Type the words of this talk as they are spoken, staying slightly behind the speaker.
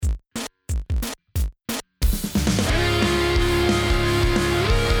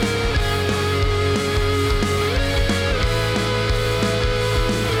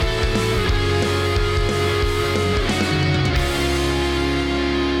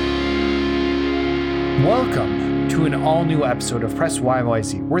Welcome to an all-new episode of Press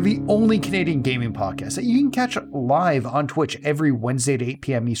YYZ. We're the only Canadian gaming podcast that you can catch live on Twitch every Wednesday at 8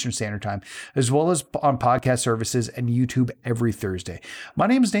 p.m. Eastern Standard Time, as well as on podcast services and YouTube every Thursday. My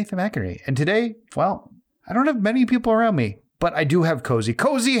name is Nathan McInerney, and today, well, I don't have many people around me, but I do have Cozy.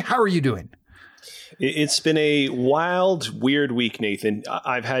 Cozy, how are you doing? It's been a wild, weird week, Nathan.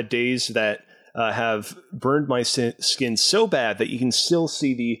 I've had days that have burned my skin so bad that you can still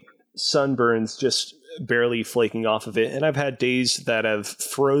see the sunburns just barely flaking off of it. And I've had days that have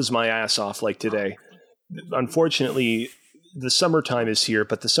froze my ass off like today. Unfortunately, the summertime is here,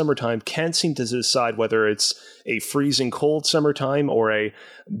 but the summertime can't seem to decide whether it's a freezing cold summertime or a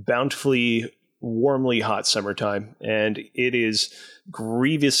bountifully warmly hot summertime. And it is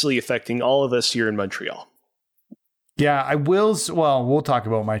grievously affecting all of us here in Montreal. Yeah, I will. Well, we'll talk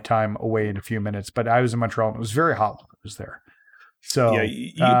about my time away in a few minutes, but I was in Montreal and it was very hot when I was there. So yeah,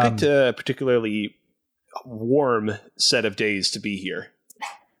 you picked a particularly warm set of days to be here.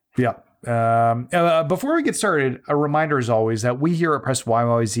 Yeah. Before we get started, a reminder as always that we here at Press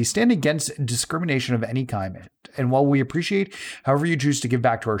YYZ stand against discrimination of any kind. And while we appreciate however you choose to give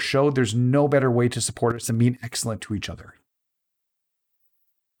back to our show, there's no better way to support us than being excellent to each other.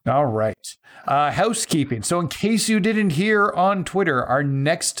 All right. Housekeeping. So in case you didn't hear on Twitter, our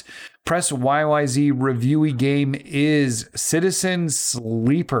next Press YYZ reviewy game is Citizen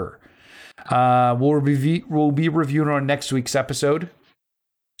Sleeper. We'll be reviewing on next week's episode.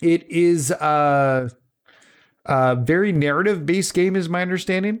 It is a very narrative-based game, is my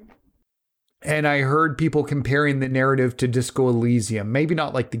understanding. And I heard people comparing the narrative to Disco Elysium. Maybe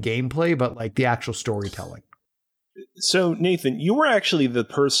not like the gameplay, but like the actual storytelling. So, Nathan, you were actually the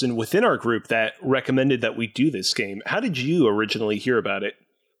person within our group that recommended that we do this game. How did you originally hear about it?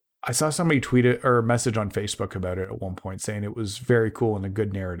 I saw somebody tweet it or message on Facebook about it at one point saying it was very cool and a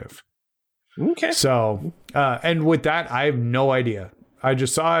good narrative. Okay. So, and with that, I have no idea. I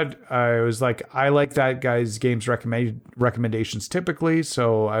just saw it. I was like, I like that guy's games recommendations typically.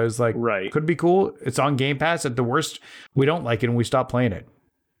 So I was like, right. Could be cool. It's on Game Pass. At the worst, we don't like it and we stop playing it.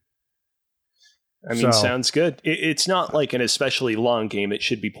 I mean, sounds good. It's not like an especially long game, it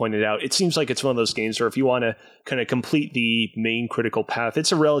should be pointed out. It seems like it's one of those games where if you want to kind of complete the main critical path,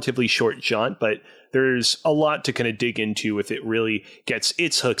 it's a relatively short jaunt, but there's a lot to kind of dig into if it really gets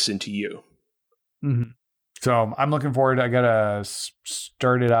its hooks into you. Mm-hmm. So I'm looking forward. I got to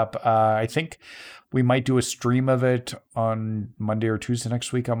start it up. I think we might do a stream of it on Monday or Tuesday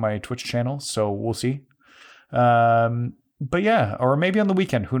next week on my Twitch channel. So we'll see. But yeah, or maybe on the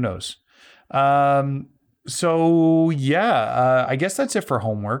weekend. Who knows? So yeah, I guess that's it for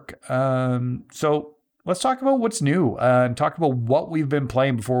homework. So let's talk about what's new and talk about what we've been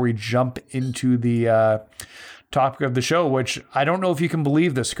playing before we jump into the topic of the show, which I don't know if you can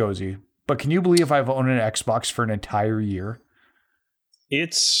believe this, Cozy, but can you believe I've owned an Xbox for an entire year?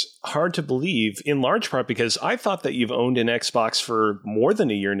 It's hard to believe, in large part because I thought that you've owned an Xbox for more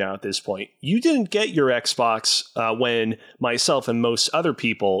than a year now at this point. You didn't get your Xbox when myself and most other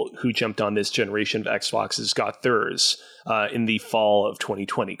people who jumped on this generation of Xboxes got theirs in the fall of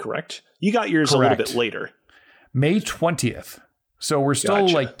 2020, correct? You got yours Correct. A little bit later. May 20th. So we're still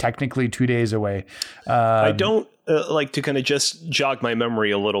like technically 2 days away. I don't like to kind of just jog my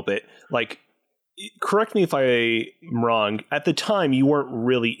memory a little bit. Like, correct me if I'm wrong. At the time, you weren't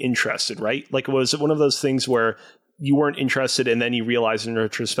really interested, right? Like, was it one of those things where you weren't interested and then you realized in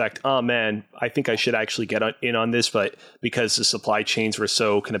retrospect, oh man, I think I should actually get in on this, but because the supply chains were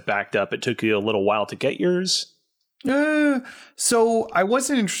so kind of backed up, it took you a little while to get yours? So I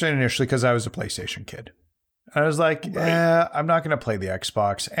wasn't interested initially because I was a PlayStation kid. I was like, I'm not going to play the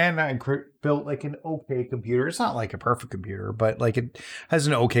Xbox. And I built like an okay computer. It's not like a perfect computer, but like it has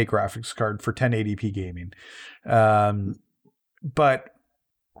an okay graphics card for 1080p gaming. But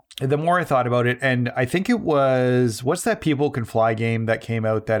the more I thought about it, and I think it was, what's that People Can Fly game that came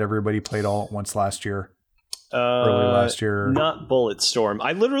out that everybody played all at once last year? Early last year. Not Bulletstorm.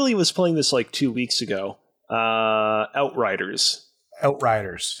 I literally was playing this like 2 weeks ago. Outriders.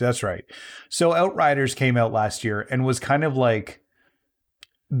 Outriders, that's right. So Outriders came out last year and was kind of like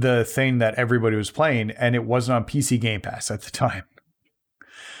the thing that everybody was playing, and it wasn't on PC Game Pass at the time.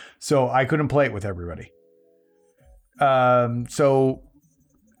 So I couldn't play it with everybody. So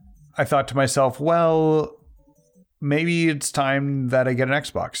I thought to myself, well, maybe it's time that I get an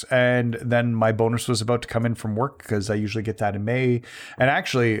Xbox. And then my bonus was about to come in from work because I usually get that in May. And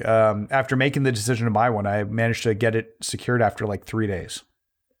actually, after making the decision to buy one, I managed to get it secured after like 3 days.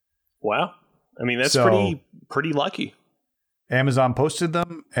 Wow. I mean, that's pretty lucky. Amazon posted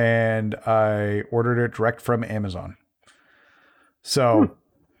them and I ordered it direct from Amazon. So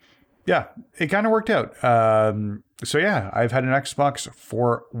Yeah, it kind of worked out. So yeah, I've had an Xbox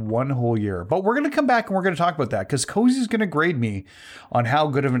for 1 whole year, but we're going to come back and we're going to talk about that because Cozy's going to grade me on how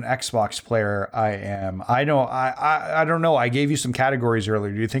good of an Xbox player I am. I know, I don't know. I gave you some categories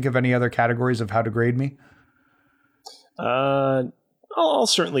earlier. Do you think of any other categories of how to grade me? I'll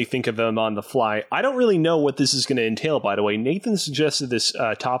certainly think of them on the fly. I don't really know what this is going to entail, by the way. Nathan suggested this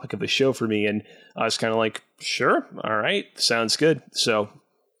topic of the show for me, and I was kind of like, sure, all right, sounds good. So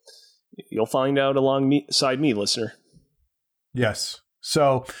you'll find out alongside me, listener. Yes.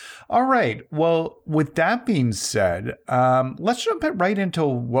 So, all right. Well, with that being said, let's jump right into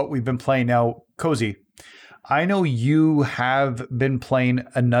what we've been playing now. Cozy, I know you have been playing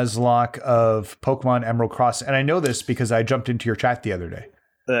a Nuzlocke of Pokemon Emerald Cross, and I know this because I jumped into your chat the other day.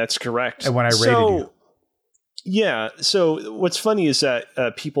 That's correct. And when I rated you. Yeah. So what's funny is that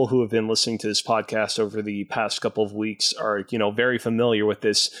people who have been listening to this podcast over the past couple of weeks are, very familiar with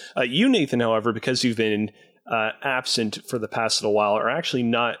this. You, Nathan, however, because you've been absent for the past little while, are actually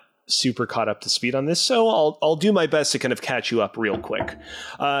not super caught up to speed on this. So I'll do my best to kind of catch you up real quick.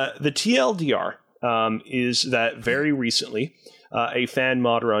 The TLDR is that very recently, a fan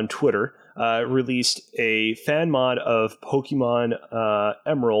modder on Twitter released a fan mod of Pokemon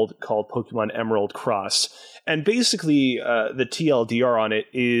Emerald called Pokemon Emerald Cross. And basically, the TLDR on it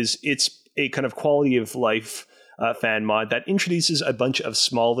is it's a kind of quality of life fan mod that introduces a bunch of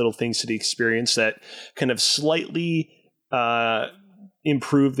small little things to the experience that kind of slightly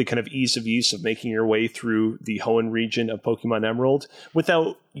improve the kind of ease of use of making your way through the Hoenn region of Pokemon Emerald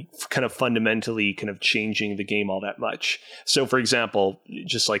without kind of fundamentally kind of changing the game all that much. So, for example,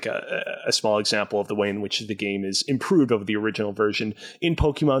 just like a small example of the way in which the game is improved over the original version, in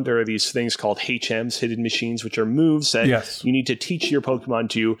Pokemon, there are these things called HMs, hidden machines, which are moves that you need to teach your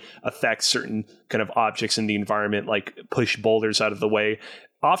Pokemon to affect certain kind of objects in the environment, like push boulders out of the way.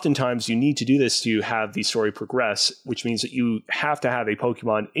 Oftentimes, you need to do this to have the story progress, which means that you have to have a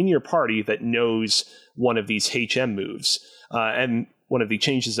Pokemon in your party that knows one of these HM moves. And one of the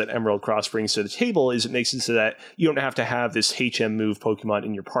changes that Emerald Cross brings to the table is it makes it so that you don't have to have this HM move Pokemon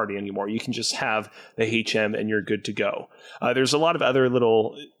in your party anymore. You can just have the HM and you're good to go. There's a lot of other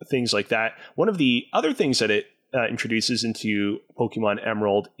little things like that. One of the other things that it introduces into Pokemon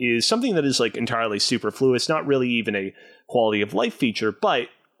Emerald is something that is like entirely superfluous, not really even a quality of life feature, but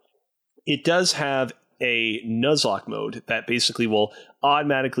it does have a Nuzlocke mode that basically will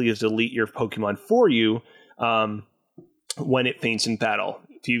automatically delete your Pokemon for you when it faints in battle.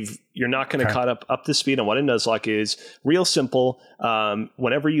 If you're not going to caught up to speed on what a Nuzlocke is, real simple.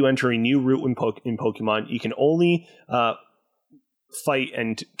 Whenever you enter a new route in Pokemon, you can only fight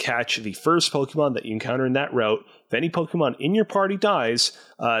and catch the first Pokemon that you encounter in that route. If any Pokemon in your party dies,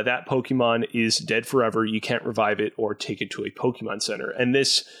 that Pokemon is dead forever. You can't revive it or take it to a Pokemon Center. And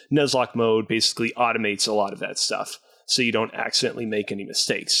this Nuzlocke mode basically automates a lot of that stuff, so you don't accidentally make any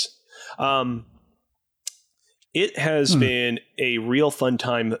mistakes. It has been a real fun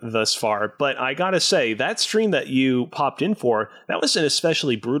time thus far, but I gotta say, that stream that you popped in for, that was an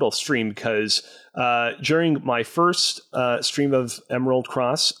especially brutal stream because during my first stream of Emerald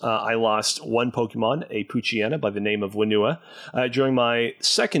Cross, I lost one Pokemon, a Poochyena by the name of Winua. During my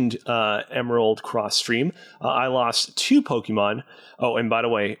second Emerald Cross stream, I lost two Pokemon. Oh, and by the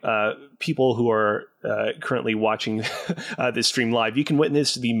way, people who are currently watching this stream live, you can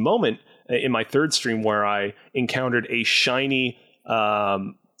witness the moment in my third stream where I encountered a shiny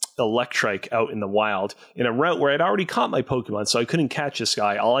Electrike out in the wild in a route where I'd already caught my Pokemon, so I couldn't catch this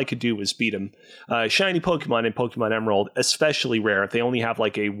guy. All I could do was beat him. Shiny Pokemon in Pokemon Emerald, especially rare. They only have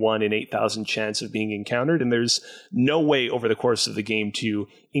like a 1 in 8,000 chance of being encountered, and there's no way over the course of the game to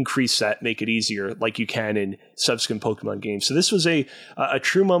increase that, make it easier like you can in subsequent Pokemon games. So this was a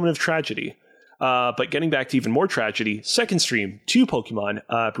true moment of tragedy. But getting back to even more tragedy, second stream, two Pokemon,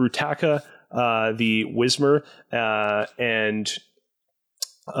 Brutaka, the Whismur, and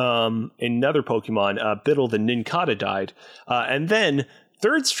another Pokemon, Biddle the Nincada died. And then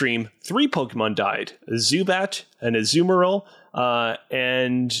third stream, three Pokemon died, a Zubat, an Azumarill,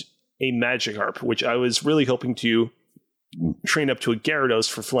 and a Magikarp, which I was really hoping to train up to a Gyarados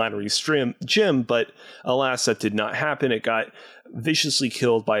for Flannery's gym, but alas, that did not happen. It got viciously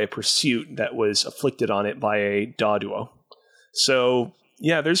killed by a pursuit that was afflicted on it by a Doduo. So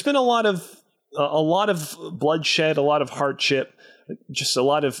yeah, there's been a lot of bloodshed, a lot of hardship, just a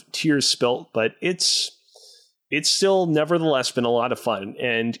lot of tears spilt, but it's still nevertheless been a lot of fun.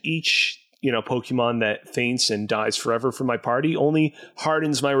 And each Pokemon that faints and dies forever from my party only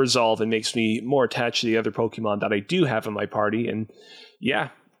hardens my resolve and makes me more attached to the other Pokemon that I do have in my party. And yeah,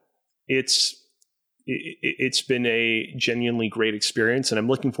 it's it's been a genuinely great experience, and I'm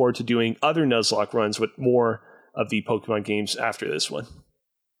looking forward to doing other Nuzlocke runs with more of the Pokemon games after this one.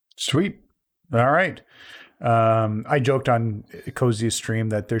 Sweet. All right. I joked on Cozy's stream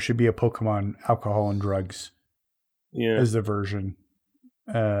that there should be a Pokemon Alcohol and Drugs as the version.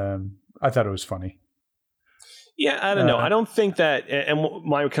 I thought it was funny. Yeah, I don't know. I don't think that, and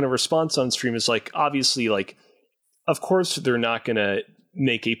my kind of response on stream is like, obviously, like, of course they're not going to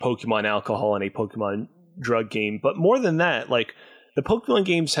make a Pokemon Alcohol and a Pokemon Drug game, but more than that, like, the Pokemon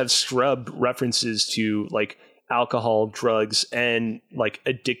games have scrubbed references to, like, alcohol, drugs, and like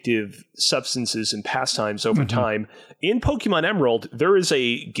addictive substances and pastimes over time. In Pokemon Emerald, there is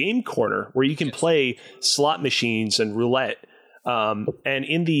a game corner where you can play slot machines and roulette. And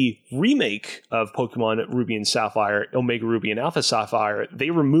in the remake of Pokemon Ruby and Sapphire, Omega Ruby and Alpha Sapphire, they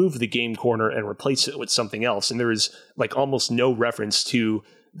remove the game corner and replace it with something else. And there is like almost no reference to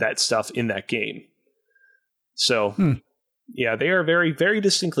that stuff in that game. So yeah, they are very, very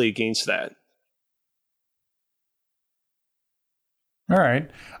distinctly against that. All right.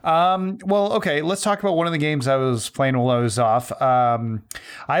 Well, okay. Let's talk about one of the games I was playing while I was off. I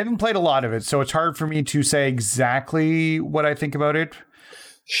haven't played a lot of it, so it's hard for me to say exactly what I think about it.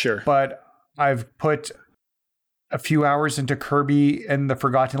 Sure. But I've put a few hours into Kirby and the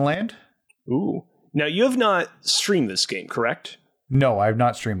Forgotten Land. Ooh. Now, you have not streamed this game, correct? No, I have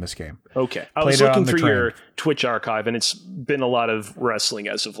not streamed this game. Okay. I was looking through your Twitch archive, and it's been a lot of wrestling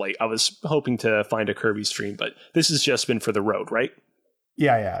as of late. I was hoping to find a Kirby stream, but this has just been for the road, right?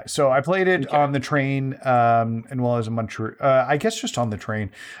 Yeah. So I played it on the train, and while I was in Montreal, I guess just on the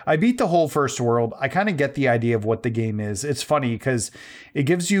train. I beat the whole first world. I kind of get the idea of what the game is. It's funny because it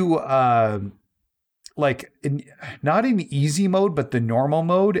gives you not in easy mode, but the normal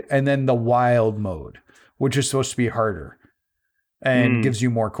mode, and then the wild mode, which is supposed to be harder and gives you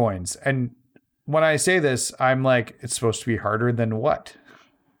more coins. And when I say this, I'm like, it's supposed to be harder than what?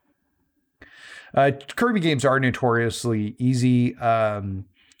 Kirby games are notoriously easy. And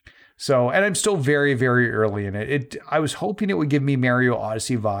I'm still very, very early in it. I was hoping it would give me Mario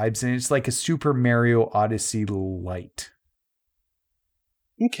Odyssey vibes, and it's like a Super Mario Odyssey light.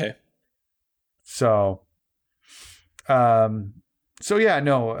 Okay. So yeah,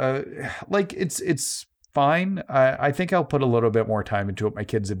 no, like it's fine. I think I'll put a little bit more time into it. My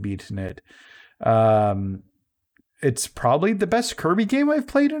kids have beaten it. It's probably the best Kirby game I've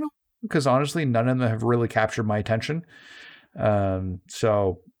played in a because honestly, none of them have really captured my attention.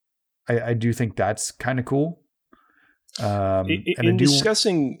 So I do think that's kind of cool.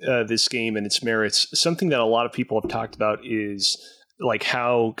 Discussing this game and its merits, something that a lot of people have talked about is like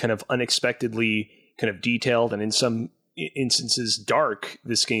how kind of unexpectedly kind of detailed and in some instances dark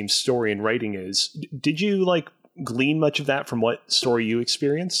this game's story and writing is. Did you like glean much of that from what story you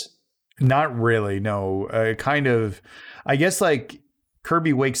experienced? Not really, no. Kind of, I guess like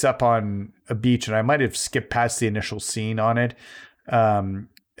Kirby wakes up on a beach, and I might have skipped past the initial scene on it. And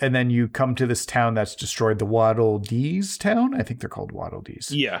then you come to this town that's destroyed, the Waddle Dees town. I think they're called Waddle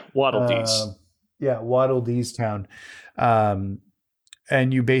Dees. Yeah, Waddle Dees. Waddle Dees town.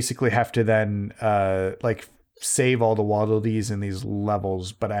 And you basically have to then save all the Waddle Dees in these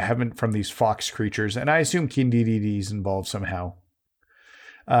levels, but I haven't from these fox creatures. And I assume Kingdididi involved somehow.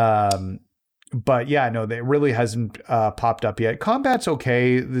 But yeah, no, it really hasn't popped up yet. Combat's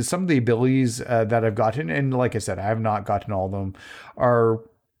okay. Some of the abilities that I've gotten, and like I said, I have not gotten all of them, are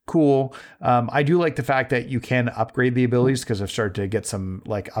cool. I do like the fact that you can upgrade the abilities because I've started to get some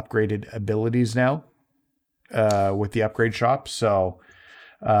like upgraded abilities now with the upgrade shop. So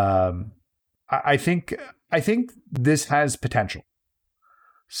I think this has potential.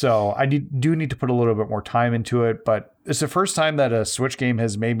 So I do need to put a little bit more time into it, but it's the first time that a Switch game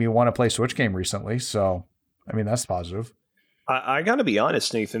has made me want to play Switch game recently. So, I mean, that's positive. I got to be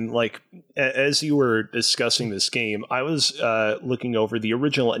honest, Nathan, like as you were discussing this game, I was looking over the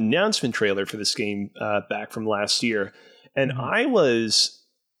original announcement trailer for this game back from last year, and I was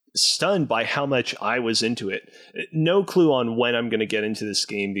stunned by how much I was into it. No clue on when I'm going to get into this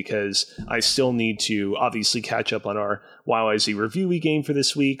game because I still need to obviously catch up on our YYZ review game for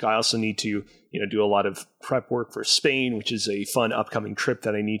this week. I also need to, do a lot of prep work for Spain, which is a fun upcoming trip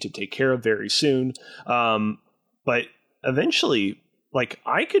that I need to take care of very soon. But eventually, like,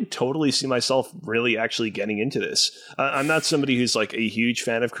 I could totally see myself really actually getting into this. I'm not somebody who's like a huge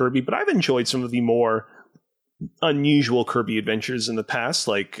fan of Kirby, but I've enjoyed some of the more unusual Kirby adventures in the past,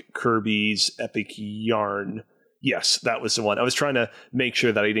 like Kirby's Epic Yarn. Yes, that was the one. I was trying to make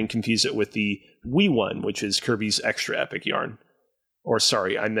sure that I didn't confuse it with the Wii one, which is Kirby's Extra Epic Yarn. Or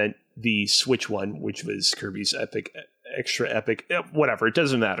sorry, I meant the Switch one, which was Kirby's Extra Epic, whatever, it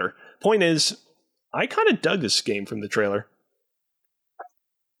doesn't matter. Point is, I kind of dug this game from the trailer.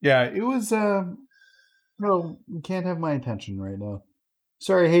 Yeah, it was. No, you can't have my attention right now.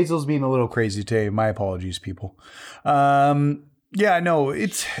 Sorry, Hazel's being a little crazy today. My apologies, people. Yeah, no,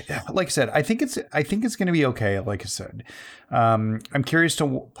 it's like I said. I think it's going to be okay. Like I said, I'm curious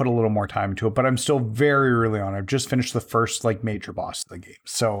to put a little more time into it, but I'm still very early on. I've just finished the first like major boss of the game,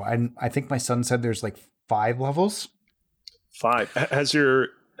 so I think my son said there's like 5 levels. 5. Has your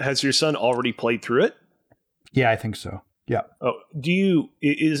son already played through it? Yeah, I think so. Yeah. Oh,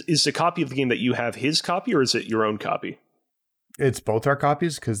 is the copy of the game that you have his copy, or is it your own copy? It's both our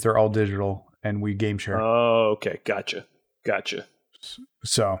copies because they're all digital and we game share. Oh, okay. Gotcha.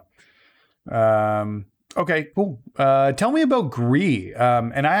 So, okay, cool. Tell me about Gris.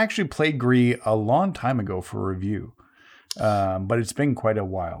 And I actually played Gris a long time ago for review, but it's been quite a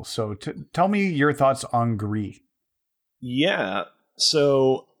while. So tell me your thoughts on Gris. Yeah.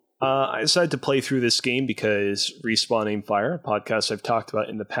 So I decided to play through this game because Respawn Aimfire, a podcast I've talked about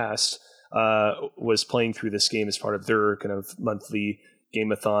in the past, was playing through this game as part of their kind of monthly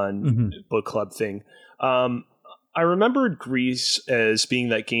Gameathon book club thing. I remembered Gris as being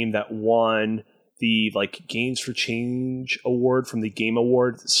that game that won the like Games for Change award from the Game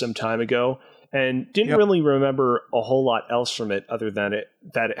Award some time ago, and didn't really remember a whole lot else from it other than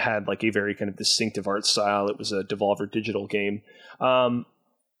that it had like a very kind of distinctive art style. It was a Devolver Digital game.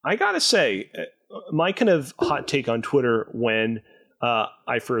 I gotta say, my kind of hot take on Twitter when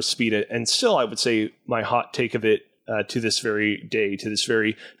I first beat it, and still I would say my hot take of it to this very day, to this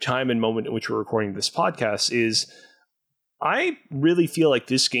very time and moment in which we're recording this podcast, is I really feel like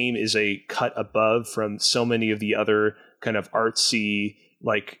this game is a cut above from so many of the other kind of artsy,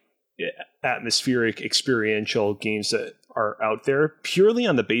 like atmospheric, experiential games that are out there, purely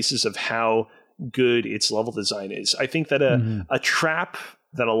on the basis of how good its level design is. I think that a trap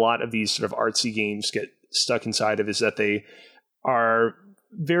that a lot of these sort of artsy games get stuck inside of is that they are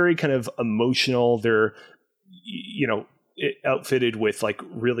very kind of emotional. They're, outfitted with like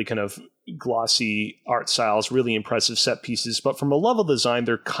really kind of glossy art styles, really impressive set pieces. But from a level design,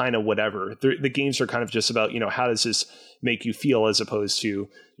 they're kind of whatever. The games are kind of just about, how does this make you feel, as opposed to,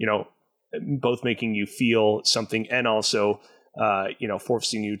 both making you feel something and also,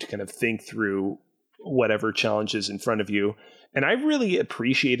 forcing you to kind of think through whatever challenges in front of you. And I really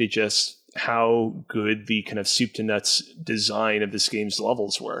appreciated just how good the kind of soup to nuts design of this game's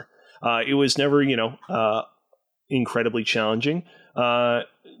levels were. It was never, incredibly challenging,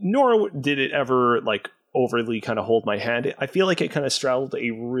 nor did it ever like overly kind of hold my hand. I feel like it kind of straddled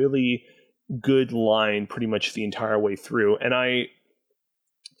a really good line pretty much the entire way through. And I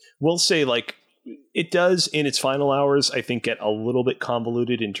will say, like, it does in its final hours, I think, get a little bit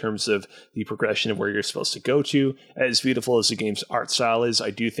convoluted in terms of the progression of where you're supposed to go to. As beautiful as the game's art style is, I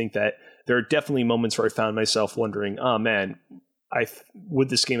do think that there are definitely moments where I found myself wondering, oh man, would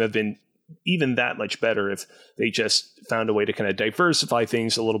this game have been even that much better if they just found a way to kind of diversify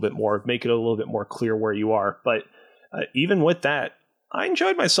things a little bit more, make it a little bit more clear where you are. But even with that, I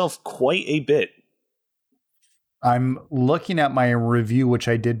enjoyed myself quite a bit. I'm looking at my review, which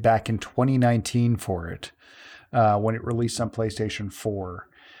I did back in 2019 for it, when it released on PlayStation 4.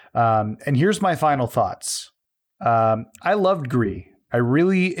 And here's my final thoughts. I loved Gris. I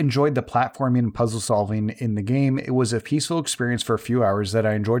really enjoyed the platforming and puzzle solving in the game. It was a peaceful experience for a few hours that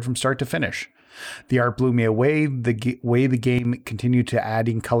I enjoyed from start to finish. The art blew me away. The way the game continued to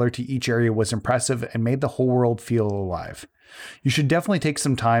adding color to each area was impressive and made the whole world feel alive. You should definitely take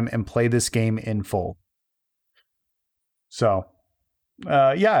some time and play this game in full. So,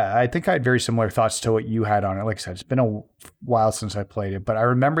 I think I had very similar thoughts to what you had on it. Like I said, it's been a while since I played it, but I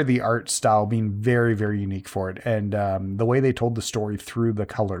remember the art style being very, very unique for it. And the way they told the story through the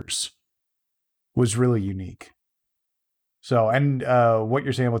colors was really unique. So, and what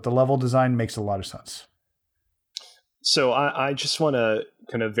you're saying with the level design makes a lot of sense. So I just want to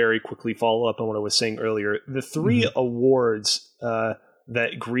kind of very quickly follow up on what I was saying earlier. The 3 awards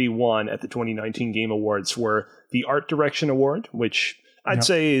that Gris won at the 2019 Game Awards were the Art Direction Award, which I'd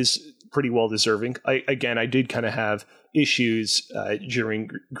say is pretty well deserving. I did kind of have issues during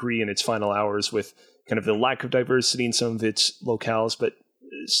Gris in its final hours with kind of the lack of diversity in some of its locales, but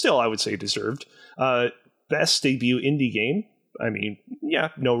still I would say deserved. Best debut indie game. I mean,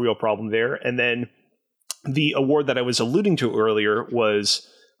 no real problem there. And then the award that I was alluding to earlier was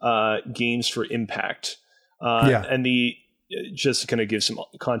Games for Impact. And just to kind of give some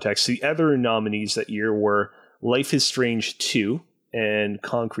context, the other nominees that year were Life is Strange 2 and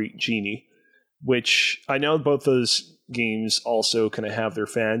Concrete Genie, which I know both those games also kind of have their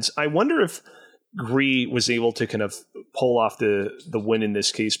fans. I wonder if Gris was able to kind of pull off the win in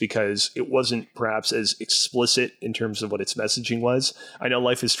this case because it wasn't perhaps as explicit in terms of what its messaging was. I know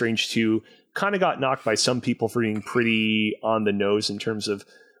Life is Strange 2 kind of got knocked by some people for being pretty on the nose in terms of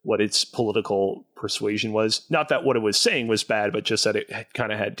what its political persuasion was. Not that what it was saying was bad, but just that it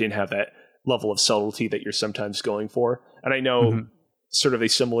kind of didn't have that level of subtlety that you're sometimes going for. And I know sort of a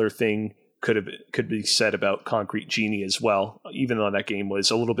similar thing could be said about Concrete Genie as well, even though that game was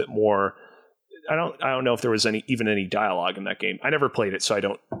a little bit more. I don't know if there was even any dialogue in that game. I never played it, so I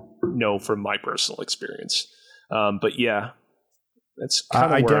don't know from my personal experience. But yeah, that's kind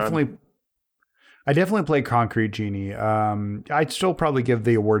of I definitely played Concrete Genie. I'd still probably give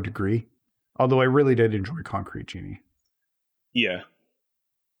the award to Gree, although I really did enjoy Concrete Genie. Yeah.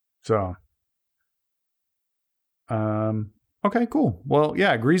 So, okay, cool. Well,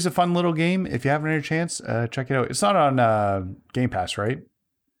 yeah, Gree's a fun little game. If you haven't had a chance, check it out. It's not on Game Pass, right?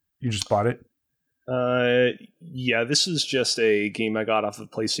 You just bought it? Yeah, this is just a game I got off of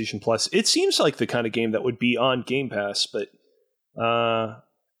PlayStation Plus. It seems like the kind of game that would be on Game Pass, but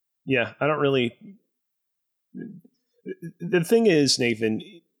yeah, I don't really. The thing is, Nathan,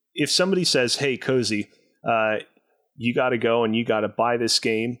 if somebody says, "Hey, Cozy, you got to go and you got to buy this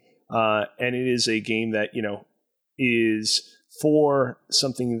game," and it is a game that is for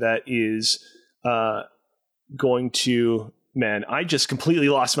something that is going to. Man, I just completely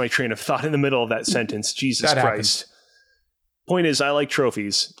lost my train of thought in the middle of that sentence. Jesus Christ. Happens. Point is, I like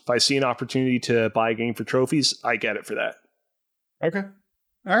trophies. If I see an opportunity to buy a game for trophies, I get it for that. Okay.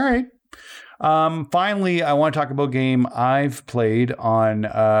 All right. Finally, I want to talk about a game I've played on,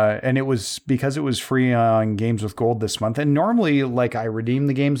 and it was because it was free on Games with Gold this month. And normally, I redeem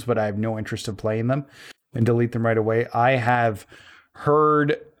the games, but I have no interest in playing them and delete them right away. I have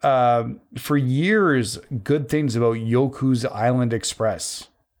heard for years good things about Yoku's Island Express,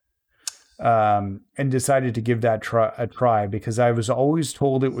 and decided to give that a try because I was always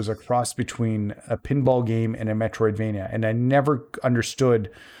told it was a cross between a pinball game and a Metroidvania, and I never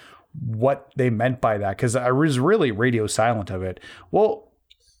understood what they meant by that because I was really radio silent of it. Well,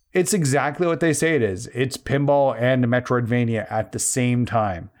 it's exactly what they say it is. It's pinball and a Metroidvania at the same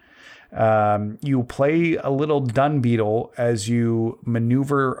time. You play a little dung beetle as you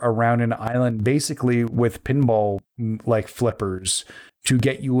maneuver around an island, basically with pinball flippers to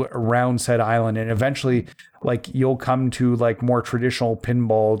get you around said island. And eventually you'll come to more traditional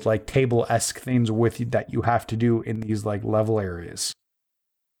pinball, table-esque things with you that you have to do in these level areas.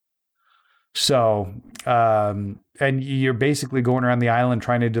 So, and you're basically going around the island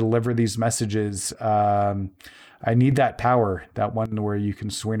trying to deliver these messages. I need that power, that one where you can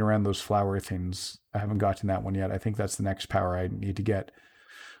swing around those flower things. I haven't gotten that one yet. I think that's the next power I need to get.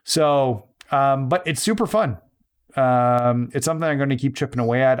 So, but it's super fun. It's something I'm going to keep chipping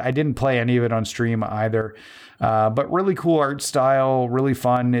away at. I didn't play any of it on stream either, but really cool art style, really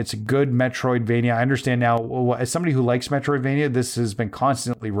fun. It's a good Metroidvania. I understand now, as somebody who likes Metroidvania, this has been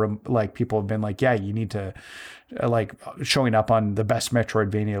constantly people have been yeah, you need to showing up on the best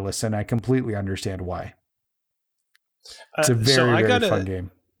Metroidvania list, and I completely understand why. It's a very fun game.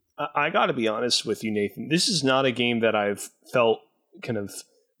 I got to be honest with you, Nathan. This is not a game that I've felt kind of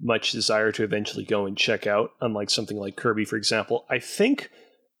much desire to eventually go and check out, unlike something like Kirby, for example. I think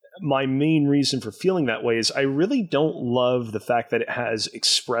my main reason for feeling that way is I really don't love the fact that it has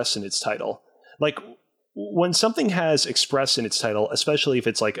Express in its title. When something has Express in its title, especially if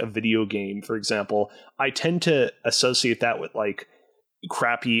it's a video game, for example, I tend to associate that with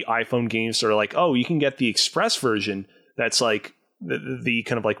crappy iPhone games that are oh, you can get the Express version that's the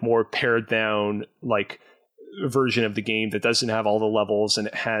kind of more pared down version of the game that doesn't have all the levels and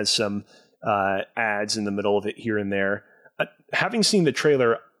it has some ads in the middle of it here and there. Having seen the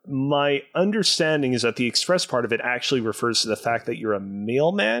trailer, my understanding is that the Express part of it actually refers to the fact that you're a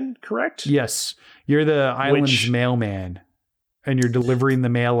mailman, correct? Yes, you're the island's mailman. And you're delivering the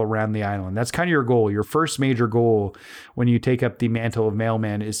mail around the island. That's kind of your goal. Your first major goal when you take up the mantle of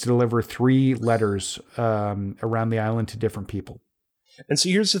mailman is to deliver 3 letters around the island to different people. And so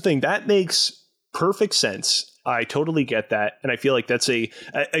here's the thing. That makes perfect sense. I totally get that. And I feel like that's a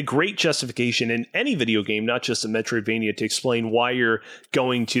great justification in any video game, not just a Metroidvania, to explain why you're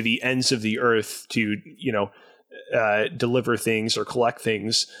going to the ends of the earth to, deliver things or collect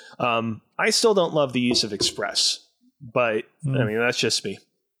things. I still don't love the use of Express. But I mean, that's just me.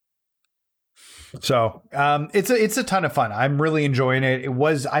 So it's a ton of fun. I'm really enjoying it. It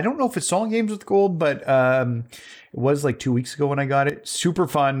was, I don't know if it's still in Games with Gold, but it was 2 weeks ago when I got it. Super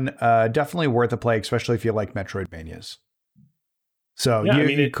fun. Definitely worth a play, especially if you like Metroidvanias. So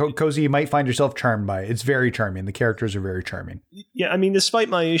yeah, Cozy, you might find yourself charmed by it. It's very charming. The characters are very charming. Yeah, I mean, despite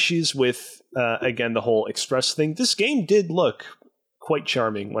my issues with, again, the whole Express thing, this game did look quite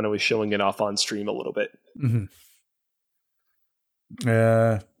charming when I was showing it off on stream a little bit. Mm-hmm.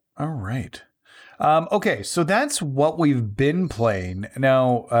 All right. Okay, so that's what we've been playing.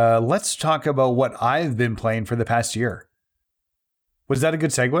 Now, let's talk about what I've been playing for the past year. Was that a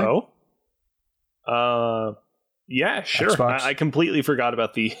good segue? Oh? Yeah, sure. I completely forgot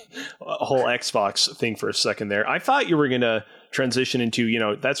about the whole Xbox thing for a second there. I thought you were going to transition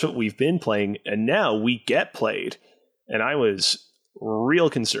into, that's what we've been playing, and now we get played. And I was real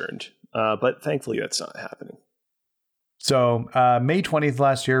concerned. But thankfully, that's not happening. So May 20th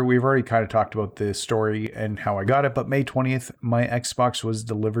last year, we've already kind of talked about the story and how I got it. But May 20th, my Xbox was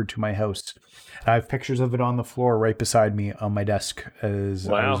delivered to my house. I have pictures of it on the floor right beside me on my desk, as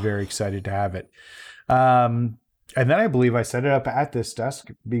I was very excited to have it. And then I believe I set it up at this desk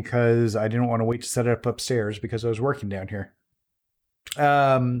because I didn't want to wait to set it up upstairs because I was working down here.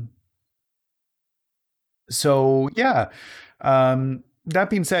 So yeah. That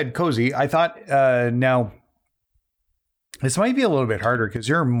being said, Cozy, I thought now this might be a little bit harder because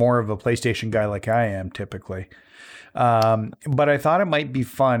you're more of a PlayStation guy like I am typically. But I thought it might be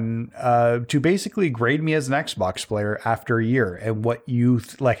fun to basically grade me as an Xbox player after a year and what you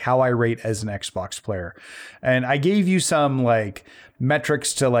like how I rate as an Xbox player. And I gave you some like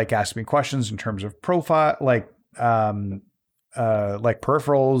metrics to like ask me questions in terms of profile, like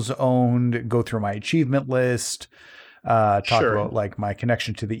peripherals owned, go through my achievement list, talk about like my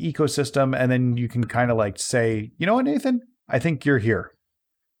connection to the ecosystem, and then you can kind of like say, you know what, Nathan, I think you're here.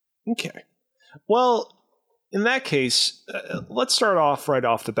 Okay. Well, in that case, let's start off right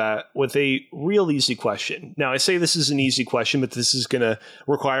off the bat with a real easy question. Now, I say this is an easy question, but this is going to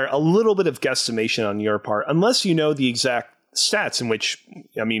require a little bit of guesstimation on your part, unless you know the exact stats, in which,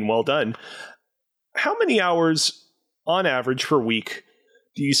 I mean, well done. How many hours on average per week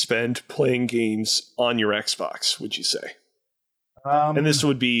do you spend playing games on your Xbox, would you say? And this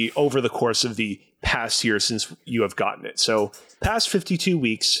would be over the course of the past year since you have gotten it. So past 52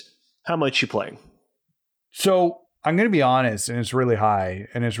 weeks, how much you playing? So I'm going to be honest, and it's really high.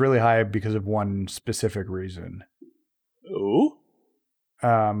 And it's really high because of one specific reason. Ooh?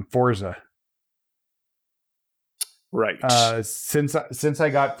 Forza. Right. Since I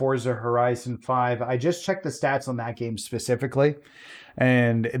got Forza Horizon 5, I just checked the stats on that game specifically.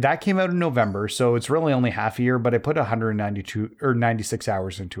 And that came out in November, so it's really only half a year, but I put 192 or 96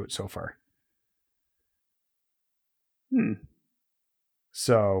 hours into it so far.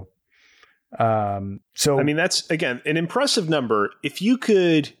 So I mean, that's, again, an impressive number. If you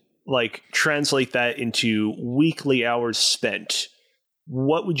could like translate that into weekly hours spent,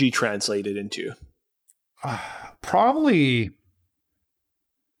 what would you translate it into? Probably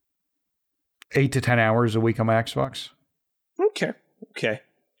 8 to 10 hours a week on my Xbox. Okay.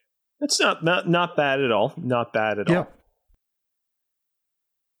 That's not bad at all. Not bad at all.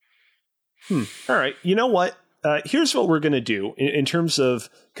 All right. You know what? Here's what we're going to do in terms of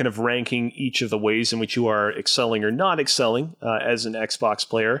kind of ranking each of the ways in which you are excelling or not excelling as an Xbox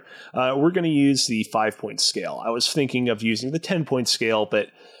player. We're going to use the 5-point scale. I was thinking of using the 10-point scale, but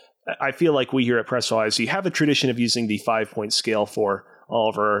I feel like we here at PressYZ have a tradition of using the 5-point scale for all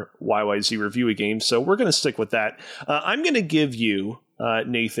of our YYZ review games, so we're going to stick with that. I'm going to give you,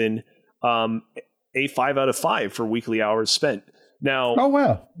 Nathan, a 5 out of 5 for weekly hours spent. Now, oh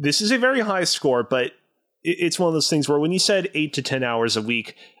wow, this is a very high score, but it's one of those things where when you said 8 to 10 hours a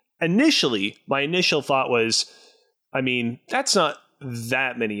week, initially, my initial thought was, I mean, that's not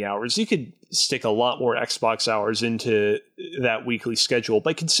that many hours. You could stick a lot more Xbox hours into that weekly schedule.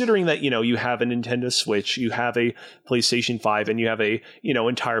 But considering that, you have a Nintendo Switch, you have a PlayStation 5, and you have a,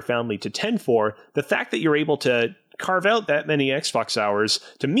 entire family to tend for, the fact that you're able to carve out that many Xbox hours,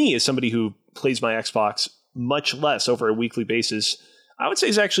 to me, as somebody who plays my Xbox much less over a weekly basis, I would say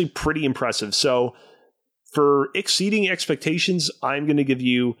is actually pretty impressive. So for exceeding expectations, I'm going to give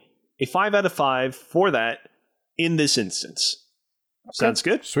you a 5 out of 5 for that in this instance. Okay. Sounds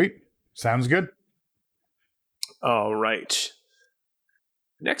good? Sweet. Sounds good. All right.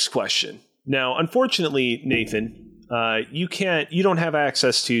 Next question. Now, unfortunately, Nathan, you don't have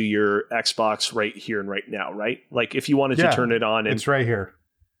access to your Xbox right here and right now, right? Like if you wanted to turn it on, and it's right here.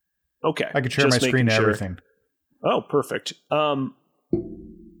 Okay. I could share my screen and everything. Oh, perfect.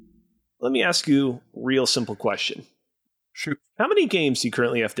 Let me ask you a real simple question. Shoot. How many games do you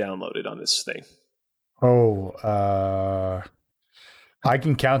currently have downloaded on this thing? I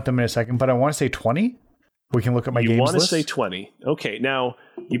can count them in a second, but I want to say 20. We can look at my games list. You want to say 20. Okay, now,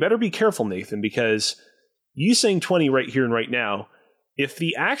 you better be careful, Nathan, because you saying 20 right here and right now If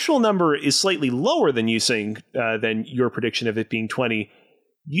the actual number is slightly lower than than your prediction of it being 20,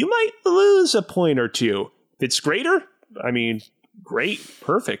 you might lose a point or two. If it's greater, I mean, great,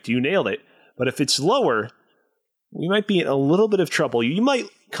 perfect, you nailed it. But if it's lower, we might be in a little bit of trouble. You might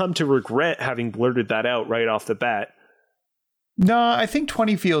come to regret having blurted that out right off the bat. No, I think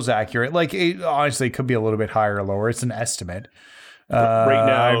 20 feels accurate. Like, honestly, it could be a little bit higher or lower. It's an estimate. Right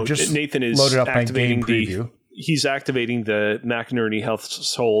now, just Nathan is loaded up activating my game preview. He's activating the McInerney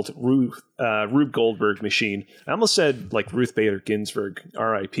household Rube Goldberg machine. I almost said like Ruth Bader Ginsburg,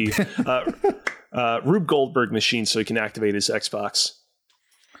 R.I.P. Rube Goldberg machine, so he can activate his Xbox.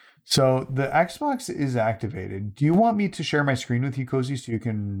 So the Xbox is activated. Do you want me to share my screen with you, Cozy, so you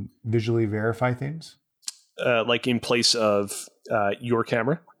can visually verify things? Like in place of your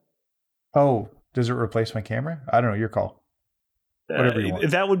camera? Oh, does it replace my camera? I don't know. Your call. Whatever you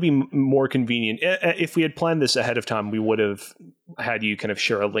want. That would be more convenient. If we had planned this ahead of time, we would have had you kind of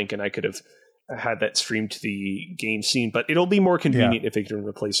share a link and I could have had that streamed to the game scene. But it'll be more convenient if it can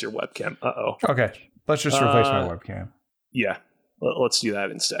replace your webcam. Uh-oh. Okay. Let's just replace my webcam. Yeah. Let's do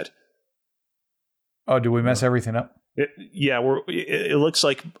that instead. Oh, did we mess everything up? It looks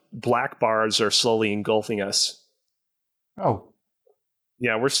like black bars are slowly engulfing us. Oh.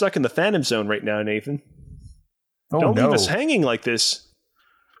 Yeah, we're stuck in the Phantom Zone right now, Nathan. Oh, Don't no. leave us hanging like this.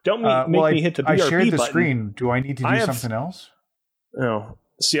 Don't make me hit the BRB button. I shared the screen. Do I need to do something else? No.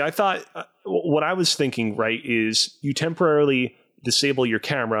 See, I thought what I was thinking, right, is you temporarily disable your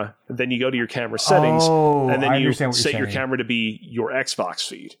camera, then you go to your camera settings, and then you set your camera to be your Xbox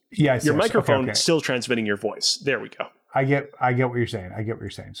feed. Yes. Your microphone still transmitting your voice. There we go. I get what you're saying.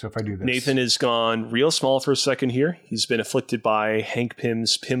 So if I do this. Nathan has gone real small for a second here. He's been afflicted by Hank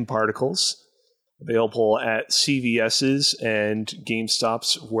Pym's Pym particles. Available at CVS's and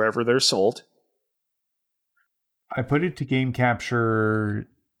GameStop's wherever they're sold. I put it to game capture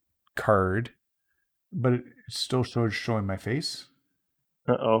card, but it's still showing my face.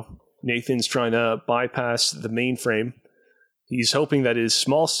 Uh-oh. Nathan's trying to bypass the mainframe. He's hoping that his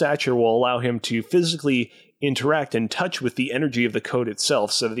small stature will allow him to physically interact and touch with the energy of the code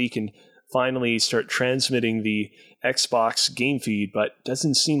itself so that he can finally start transmitting the Xbox game feed, but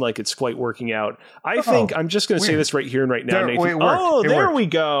doesn't seem like it's quite working out. I think I'm just going to say this right here and right now, Nathan. There we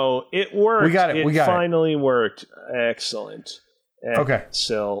go. It worked. We got it. It finally worked. Excellent. Okay.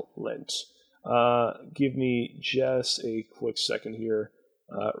 Excellent. Give me just a quick second here.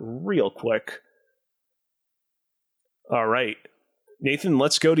 Real quick. All right. Nathan,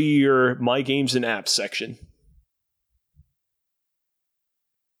 let's go to your My Games and Apps section.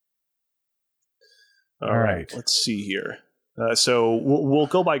 All right. Let's see here. So we'll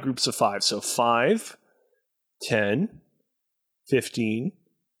go by groups of 5. So 5, 10, 15,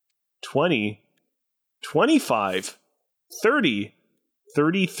 20, 25, 30,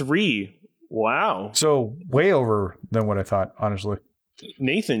 33. Wow. So way over than what I thought, honestly.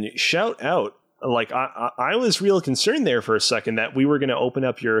 Nathan, shout out. Like, I was real concerned there for a second that we were going to open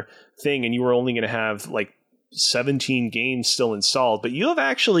up your thing and you were only going to have like 17 games still installed. But you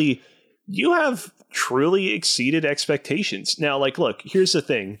have truly exceeded expectations. Now, like, look, here's the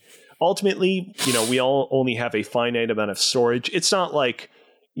thing. Ultimately, we all only have a finite amount of storage. It's not like,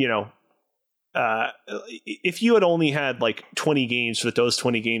 if you had only had like 20 games, but those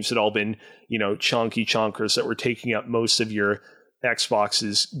 20 games had all been, chonky chonkers that were taking up most of your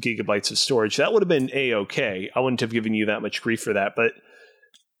Xbox's gigabytes of storage, that would have been A-okay. I wouldn't have given you that much grief for that. But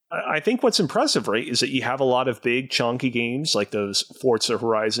I think what's impressive, right, is that you have a lot of big chunky games like those Forza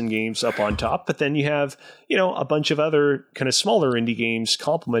Horizon games up on top, but then you have, a bunch of other kind of smaller indie games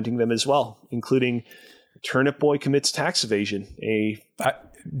complementing them as well, including Turnip Boy Commits Tax Evasion, I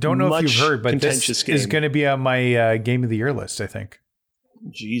don't know if you've heard, but this is going to be on my Game of the Year list, I think.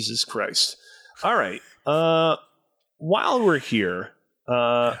 Jesus Christ. All right. While we're here...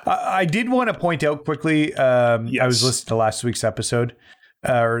 I did want to point out quickly, yes. I was listening to last week's episode,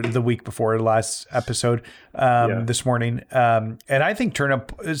 or the week before last episode, this morning. And I think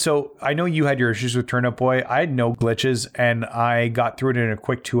Turnip, so I know you had your issues with Turnip Boy. I had no glitches and I got through it in a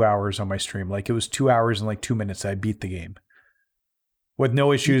quick 2 hours on my stream. Like it was 2 hours and like 2 minutes. I beat the game with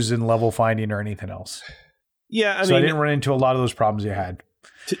no issues in level finding or anything else. Yeah. I mean, I didn't run into a lot of those problems you had.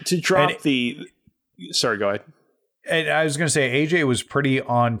 To drop sorry, go ahead. And I was going to say, AJ was pretty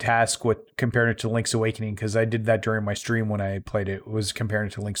on task with comparing it to Link's Awakening, because I did that during my stream when I played it, was comparing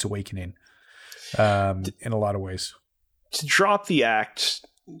it to Link's Awakening in a lot of ways. To drop the act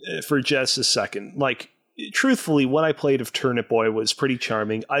for just a second, like, truthfully, what I played of Turnip Boy was pretty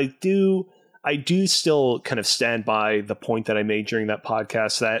charming. I do still kind of stand by the point that I made during that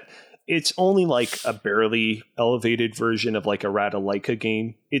podcast that it's only like a barely elevated version of like a Ratalaika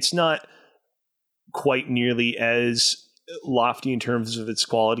game. It's not quite nearly as lofty in terms of its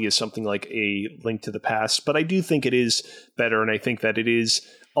quality as something like a Link to the Past, but I do think it is better, and I think that it is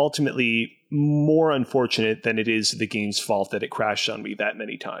ultimately more unfortunate than it is the game's fault that it crashed on me that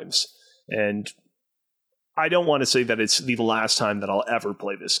many times. And I don't want to say that it's the last time that I'll ever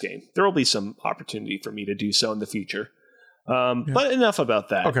play this game. There will be some opportunity for me to do so in the future. But enough about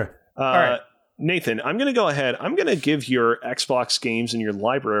that. Okay. All right. Nathan, I'm going to go ahead. I'm going to give your Xbox games in your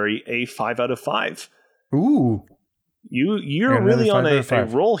library a 5 out of 5. Ooh. You're really on a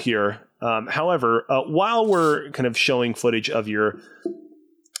roll here. However, while we're kind of showing footage of your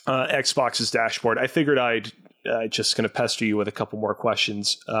Xbox's dashboard, I figured I'd just kind of pester you with a couple more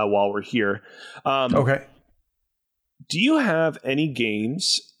questions while we're here. Okay. Do you have any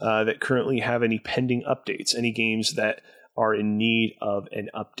games that currently have any pending updates? Any games that are in need of an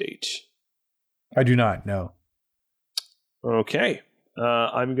update? I do not, no. Okay.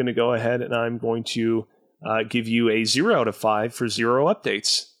 I'm going to go ahead and I'm going to give you a 0 out of 5 for 0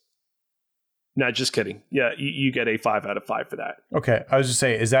 updates. No, just kidding. Yeah, you get a 5 out of 5 for that. Okay. I was just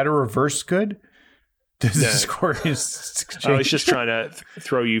saying, is that a reverse good? Does the score is change? I was just trying to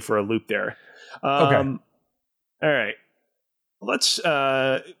throw you for a loop there. Okay. All right. Let's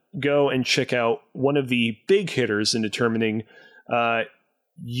go and check out one of the big hitters in determining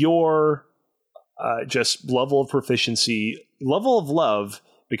your just level of proficiency, level of love,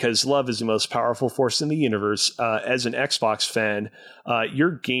 because love is the most powerful force in the universe. As an Xbox fan,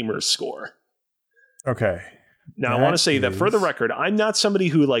 your gamer score. Okay. Now, I want to say that for the record, I'm not somebody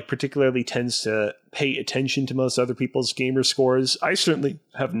who like particularly tends to pay attention to most other people's gamer scores. I certainly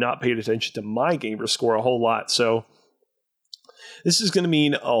have not paid attention to my gamer score a whole lot. So this is going to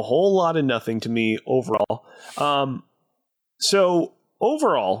mean a whole lot of nothing to me overall. So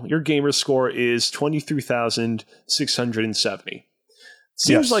overall, your gamer score is 23,670.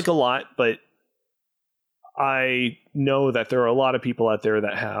 Seems like a lot, but I know that there are a lot of people out there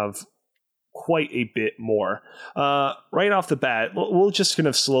that have quite a bit more. Right off the bat, we'll just kind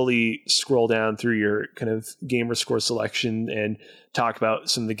of slowly scroll down through your kind of gamer score selection and talk about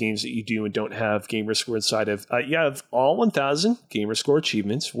some of the games that you do and don't have gamer score inside of. You have all 1,000 gamer score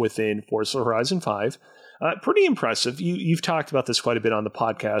achievements within Forza Horizon 5. Pretty impressive. You've talked about this quite a bit on the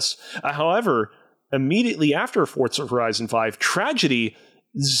podcast. However, immediately after Forza Horizon 5, tragedy,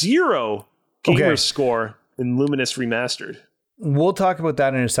 0 gamer score in Luminous Remastered. We'll talk about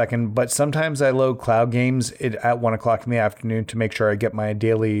that in a second, but sometimes I load cloud games at 1 o'clock in the afternoon to make sure I get my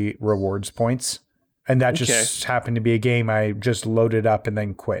daily rewards points. And that just happened to be a game I just loaded up and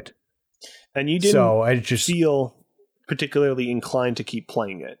then quit. And you didn't feel particularly inclined to keep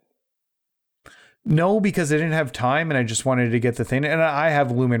playing it? No, because I didn't have time and I just wanted to get the thing. And I have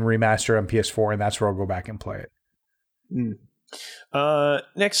Lumen Remastered on PS4, and that's where I'll go back and play it.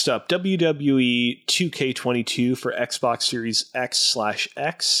 Next up, WWE 2K22 for Xbox Series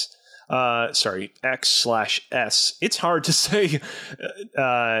X/X. X/S. It's hard to say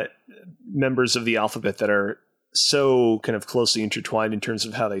members of the alphabet that are so kind of closely intertwined in terms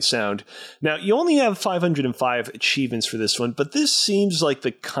of how they sound. Now, you only have 505 achievements for this one, but this seems like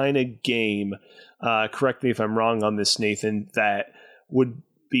the kind of game, correct me if I'm wrong on this, Nathan, that would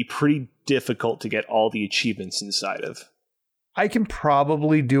be pretty difficult to get all the achievements inside of. I can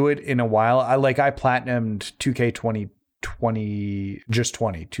probably do it in a while. I platinumed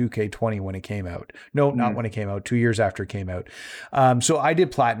 2K20 when it came out. No, not when it came out, 2 years after it came out. So I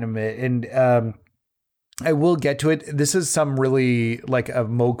did platinum it, and I will get to it. This is some really like a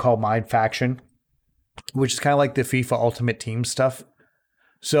mode called Mind Faction, which is kind of like the FIFA Ultimate Team stuff.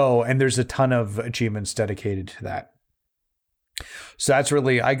 So, and there's a ton of achievements dedicated to that. So that's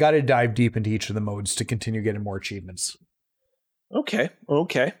really, I got to dive deep into each of the modes to continue getting more achievements. Okay.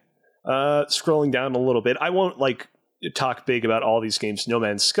 Scrolling down a little bit, I won't talk big about all these games. No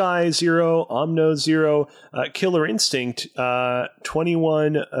Man's Sky 0, Omno 0, Killer Instinct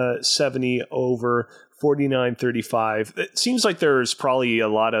 2170 over 4935. It seems like there's probably a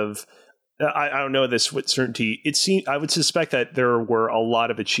lot of I don't know this with certainty. I would suspect that there were a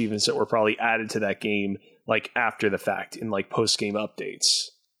lot of achievements that were probably added to that game after the fact in post game updates.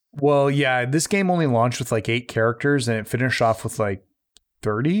 Well, yeah, this game only launched with 8 characters and it finished off with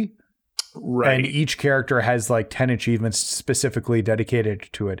 30. Right. And each character has 10 achievements specifically dedicated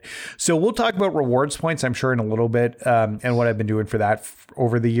to it. So we'll talk about rewards points, I'm sure, in a little bit, and what I've been doing for that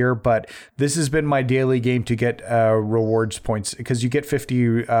over the year. But this has been my daily game to get rewards points, because you get 50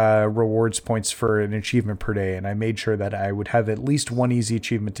 rewards points for an achievement per day. And I made sure that I would have at least one easy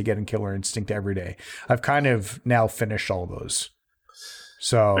achievement to get in Killer Instinct every day. I've kind of now finished all those.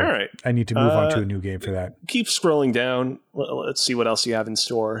 So All right. I need to move on to a new game for that. Keep scrolling down. Let's see what else you have in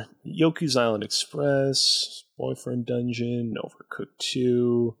store. Yoku's Island Express, Boyfriend Dungeon, Overcooked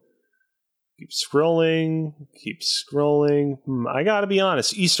 2. Keep scrolling. I gotta be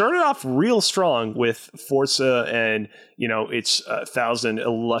honest. You started off real strong with Forza and, its 1,000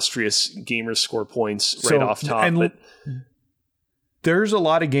 illustrious gamer score points right off top. But there's a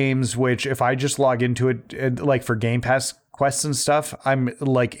lot of games which, if I just log into it, like for Game Pass quests and stuff, I'm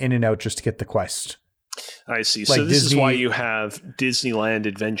like in and out just to get the quest. I see. Like so this is why you have Disneyland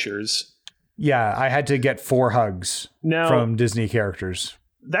Adventures. Yeah, I had to get 4 hugs from Disney characters.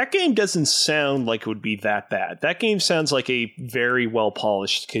 That game doesn't sound like it would be that bad. That game sounds like a very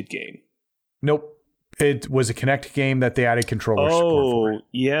well-polished kid game. Nope. It was a Kinect game that they added controller support for. Oh,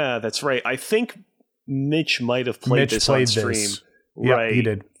 yeah, that's right. I think Mitch might have played this on stream. Yep, right. He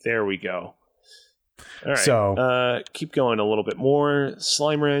did. There we go. All right. So, keep going a little bit more.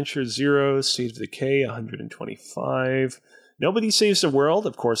 Slime Rancher 0, State of Decay 125. Nobody Saves the World.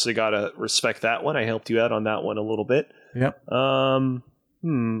 Of course, I gotta respect that one. I helped you out on that one a little bit. Yep. I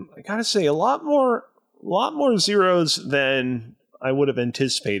gotta say a lot more zeros than I would have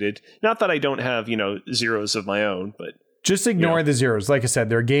anticipated. Not that I don't have, zeros of my own, but just ignore the zeros. Like I said,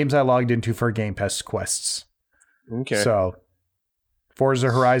 there are games I logged into for Game Pass quests. Okay. So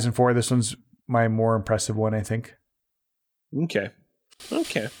Forza Horizon 4, this one's my more impressive one, I think. Okay. All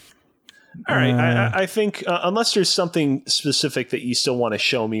right. I think unless there's something specific that you still want to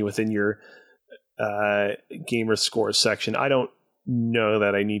show me within your gamer score section, I don't know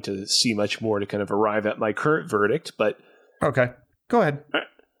that I need to see much more to kind of arrive at my current verdict, but okay, go ahead.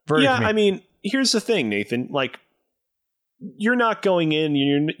 I mean, here's the thing, Nathan, like you're not going in,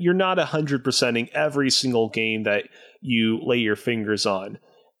 you're not 100%ing every single game that you lay your fingers on.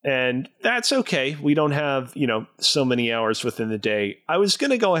 And that's okay. We don't have, so many hours within the day. I was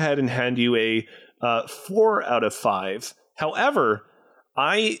going to go ahead and hand you a 4 out of 5. However,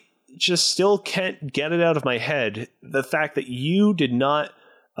 I just still can't get it out of my head. The fact that you did not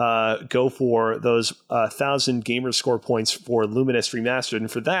go for those 1,000 gamer score points for Luminous Remastered. And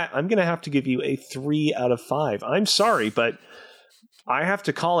for that, I'm going to have to give you a 3 out of 5. I'm sorry, but I have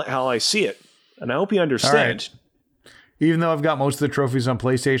to call it how I see it. And I hope you understand. Right. Even though I've got most of the trophies on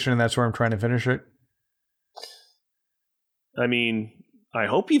PlayStation and that's where I'm trying to finish it. I mean, I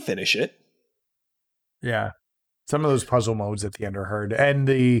hope you finish it. Yeah. Some of those puzzle modes at the end are hard. And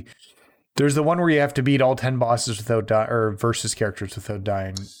there's the one where you have to beat all 10 bosses without or versus characters without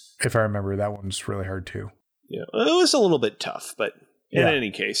dying. If I remember, that one's really hard too. Yeah, it was a little bit tough, but in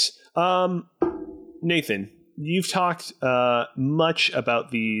any case, Nathan, you've talked much about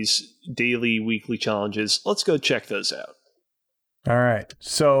these daily, weekly challenges. Let's go check those out. All right.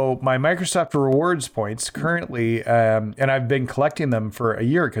 So my Microsoft Rewards points currently, and I've been collecting them for a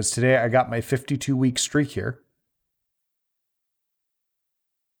year because today I got my 52-week streak here.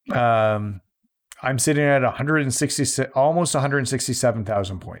 I'm sitting at 166, almost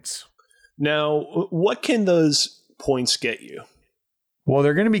 167,000 points. Now, what can those points get you? Well,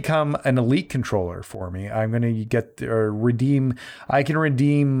 they're going to become an elite controller for me. I'm going to get redeem. I can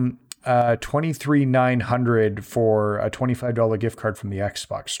redeem 23,900 for a $25 gift card from the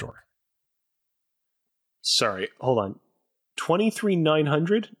Xbox store. Sorry, hold on.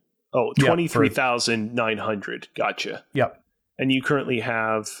 23,900? Oh, 23,900. Gotcha. Yep. And you currently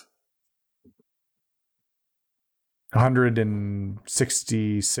have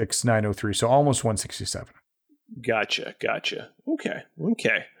 166,903, so almost 167. Gotcha. Okay.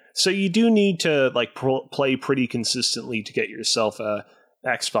 So you do need to play pretty consistently to get yourself a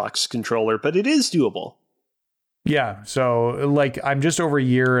Xbox controller, but it is doable. Yeah, so I'm just over a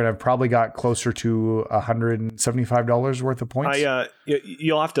year and I've probably got closer to $175 worth of points.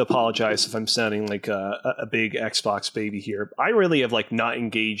 You'll have to apologize if I'm sounding like a big Xbox baby here. I really have not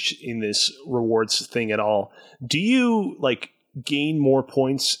engaged in this rewards thing at all. Do you gain more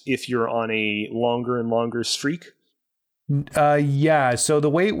points if you're on a longer and longer streak? Yeah. So the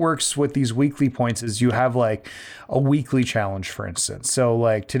way it works with these weekly points is you have a weekly challenge, for instance.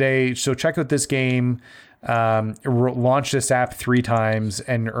 So today, check out this game. Launch this app 3 times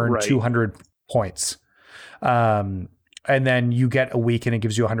and earn 200 points. And then you get a week and it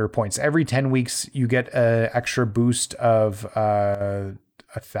gives you 100 points. Every 10 weeks, you get an extra boost of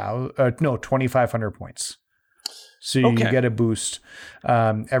 2,500 points. So you get a boost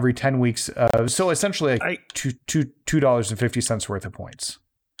every 10 weeks. So essentially $2.50 worth of points.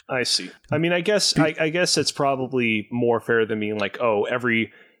 I see. I mean, I guess it's probably more fair than being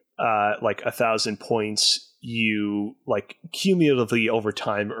every 1,000 points you cumulatively over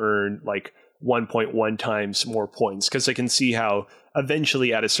time earn 1.1 times more points, because I can see how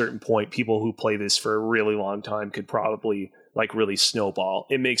eventually at a certain point, people who play this for a really long time could probably like really snowball.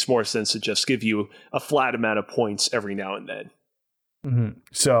 It makes more sense to just give you a flat amount of points every now and then. Mm-hmm.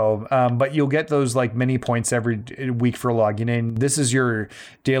 So, but you'll get those like mini points every week for logging in. This is your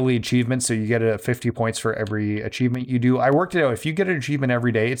daily achievement. So you get 50 points for every achievement you do. I worked it out. If you get an achievement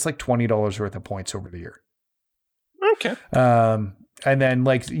every day, it's like $20 worth of points over the year. Okay. And then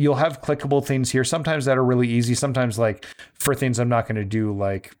like you'll have clickable things here. Sometimes that are really easy. Sometimes like for things I'm not going to do,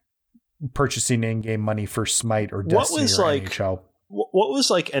 like purchasing in-game money for Smite or Destiny or NHL. What was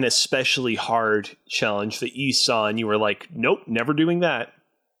like an especially hard challenge that you saw and you were like, nope, never doing that?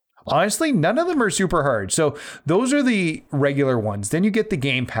 Honestly, none of them are super hard. So those are the regular ones. Then you get the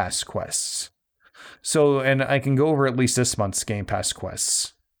Game Pass quests. So, and I can go over at least this month's Game Pass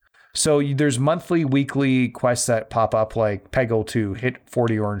quests. So there's monthly, weekly quests that pop up like Peggle 2, hit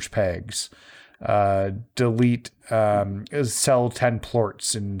 40 orange pegs, delete, sell 10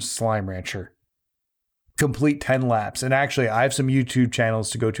 plorts in Slime Rancher, complete 10 laps. And actually, I have some YouTube channels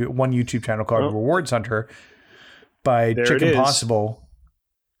to go to. One YouTube channel called Rewards Hunter by Chicken Possible.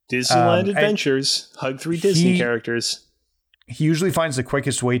 Disneyland Adventures, hug 3 Disney characters. He usually finds the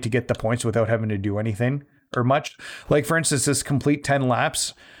quickest way to get the points without having to do anything or much. Like, for instance, this complete 10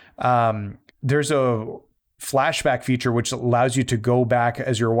 laps. There's a flashback feature which allows you to go back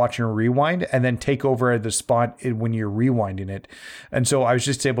as you're watching a rewind and then take over the spot when you're rewinding it. And so I was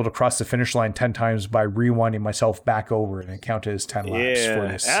just able to cross the finish line 10 times by rewinding myself back over, and it counted as 10 laps for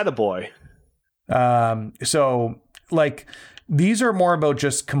this. Attaboy. So like these are more about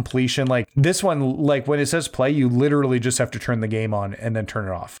just completion. Like this one, like when it says play, you literally just have to turn the game on and then turn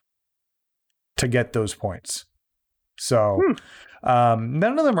it off to get those points. So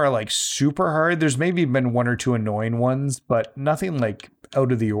none of them are like super hard. There's maybe been one or two annoying ones, but nothing like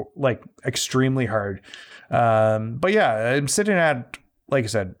out of the like extremely hard. But yeah, I'm sitting at, like I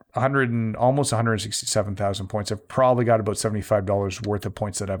said, almost 167,000 points. I've probably got about $75 worth of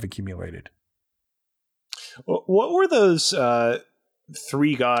points that I've accumulated. What were those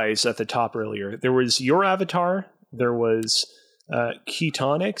 3 guys at the top earlier? There was your avatar, there was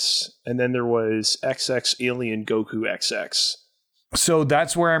Ketonics, and then there was XX Alien Goku XX. So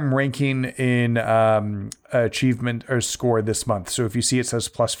that's where I'm ranking in achievement or score this month. So if you see, it says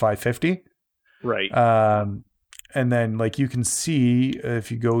plus 550. Right. And then like you can see if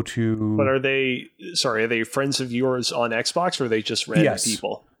you go to... But are they friends of yours on Xbox, or are they just random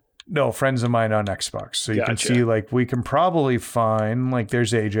people? No, friends of mine on Xbox. So you can see like we can probably find like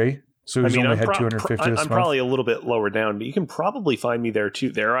there's AJ. So he's only had 250 this month. I'm probably a little bit lower down, but you can probably find me there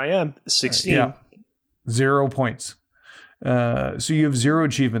too. There I am, 16. Yeah. 0 points. So you have 0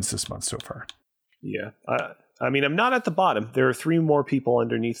 achievements this month so far. Yeah. I mean, I'm not at the bottom. There are 3 more people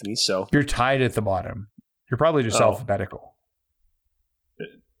underneath me, so... You're tied at the bottom. You're probably just alphabetical.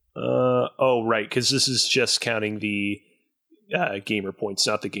 Right, because this is just counting the gamer points,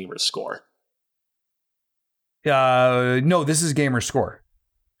 not the gamer score. No, this is gamer score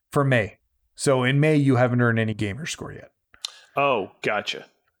for May. So in May, you haven't earned any gamer score yet. Oh, gotcha.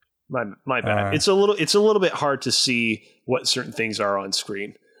 My bad. It's a little bit hard to see what certain things are on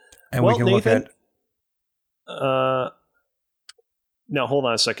screen. And we can Nathan, look at... Now, hold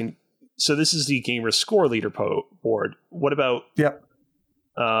on a second. So this is the gamer score leaderboard. What about... Yep.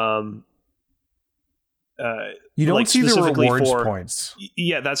 You don't like see the rewards points.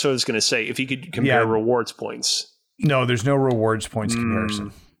 Yeah, that's what I was going to say. If you could compare rewards points. No, there's no rewards points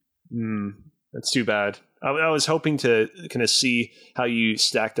comparison. That's too bad. I was hoping to kind of see how you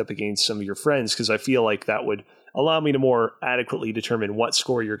stacked up against some of your friends, because I feel like that would allow me to more adequately determine what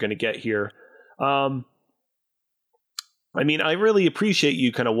score you're going to get here. I mean, I really appreciate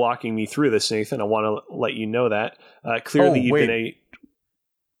you kind of walking me through this, Nathan. I want to let you know that. Clearly, you've been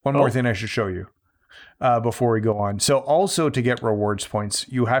One more thing I should show you before we go on. So also to get rewards points,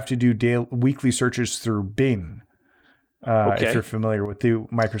 you have to do weekly searches through Bing. If you're familiar with the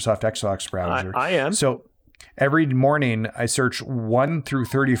Microsoft Xbox browser. I am. So every morning I search 1 through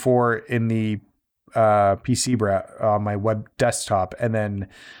 34 in the PC on my web desktop, and then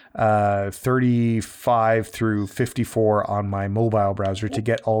 35 through 54 on my mobile browser to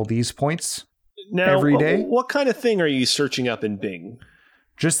get all these points every day. What kind of thing are you searching up in Bing?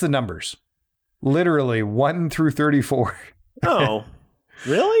 Just the numbers. Literally 1 through 34. Oh,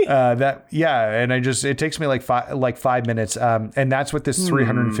 really? And it takes me like 5 minutes. And that's what this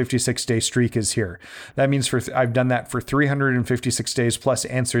 356 day streak is here. That means I've done that for 356 days plus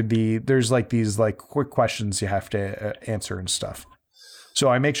answered there's like these like quick questions you have to answer and stuff. So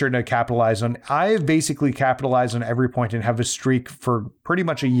I make sure to capitalize on, I've basically capitalized on every point and have a streak for pretty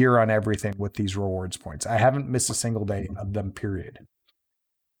much a year on everything with these rewards points. I haven't missed a single day of them, period.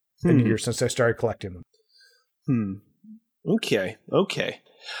 In a year since I started collecting them. Okay.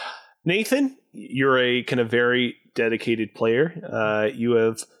 Nathan, you're a kind of very dedicated player. You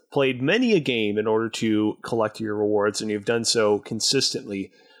have played many a game in order to collect your rewards, and you've done so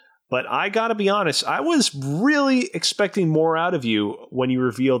consistently. But I gotta be honest, I was really expecting more out of you when you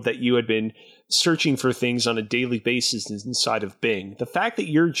revealed that you had been searching for things on a daily basis inside of Bing. The fact that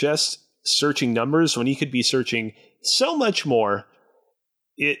you're just searching numbers when you could be searching so much more,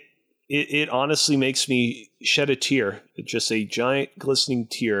 it honestly makes me shed a tear. Just a giant glistening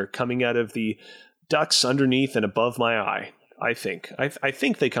tear coming out of the ducts underneath and above my eye. I think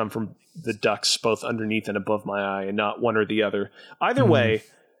they come from the ducts both underneath and above my eye, and not one or the other. Either way,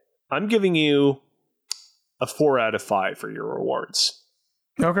 I'm giving you a 4 out of 5 for your rewards.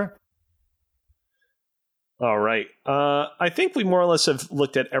 Okay. All right. I think we more or less have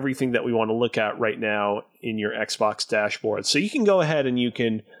looked at everything that we want to look at right now in your Xbox dashboard. So you can go ahead and you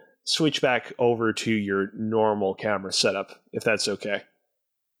can switch back over to your normal camera setup, if that's okay.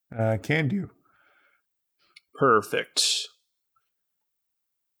 Can do. Perfect.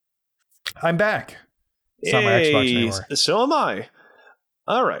 I'm back. It's not my Xbox anymore. So am I.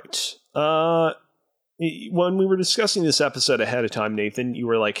 All right. When we were discussing this episode ahead of time, Nathan, you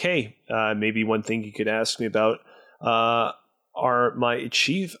were like, hey, maybe one thing you could ask me about are my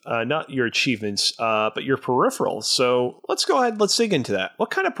not your achievements, but your peripherals. So let's go ahead. Let's dig into that.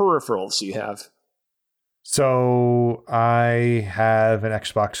 What kind of peripherals do you have? So I have an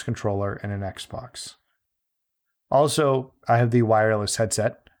Xbox controller and an Xbox. Also, I have the wireless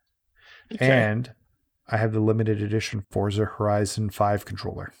headset. Okay. And I have the limited edition Forza Horizon 5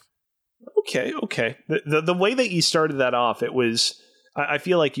 controller. Okay. The way that you started that off, it was, I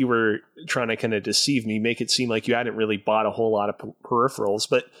feel like you were trying to kind of deceive me, make it seem like you hadn't really bought a whole lot of peripherals,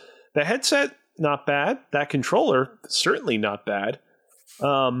 but the headset, not bad. That controller, certainly not bad.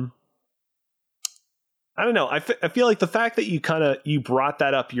 I don't know. I feel like the fact that you brought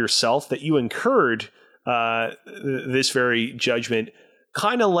that up yourself, that you incurred this very judgment,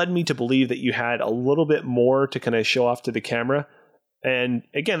 kind of led me to believe that you had a little bit more to kind of show off to the camera. And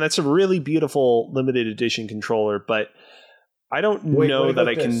again, that's a really beautiful limited edition controller, but I don't know that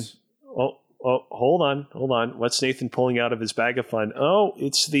I can. Oh, hold on. What's Nathan pulling out of his bag of fun? Oh,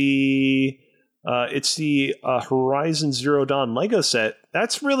 it's the Horizon Zero Dawn Lego set.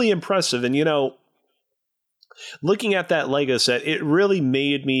 That's really impressive. And looking at that Lego set, it really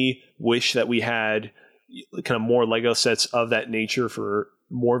made me wish that we had kind of more Lego sets of that nature for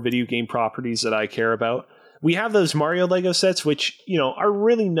more video game properties that I care about. We have those Mario Lego sets, which, are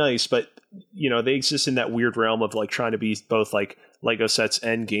really nice, but, they exist in that weird realm of like trying to be both like Lego sets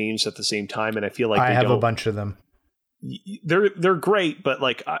and games at the same time. And I feel like I have a bunch of them. They're great, but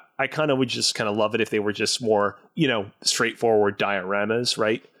like I kind of would just kind of love it if they were just more, straightforward dioramas,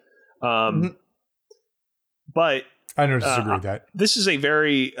 right? But I don't disagree with that. This is a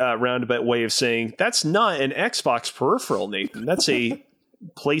very roundabout way of saying that's not an Xbox peripheral, Nathan. That's a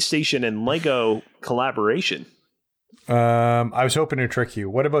PlayStation and Lego collaboration. I was hoping to trick you.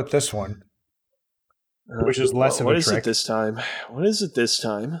 What about this one? Which is less of a trick. What is it this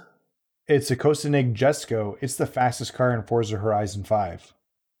time? It's a Koenigsegg Jesko. It's the fastest car in Forza Horizon 5.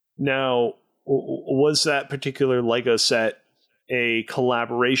 Now, was that particular Lego set a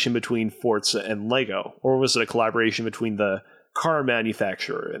collaboration between Forza and Lego, or was it a collaboration between the car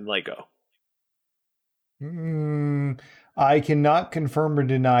manufacturer and Lego? I cannot confirm or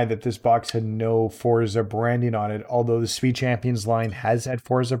deny that this box had no Forza branding on it, although the Speed Champions line has had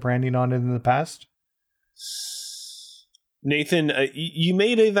Forza branding on it in the past. Nathan, you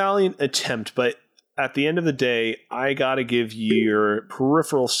made a valiant attempt, but at the end of the day, I gotta give your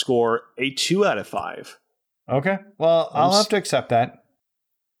peripheral score a 2 out of 5. Okay. Well, I'll have to accept that. Okay.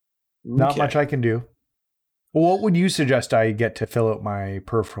 Not much I can do. What would you suggest I get to fill out my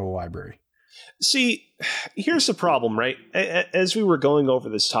peripheral library? See, here's the problem, right? As we were going over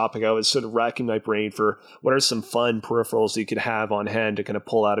this topic, I was sort of racking my brain for what are some fun peripherals you could have on hand to kind of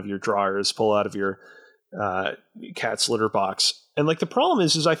pull out of your drawers, pull out of your cat's litter box. And like the problem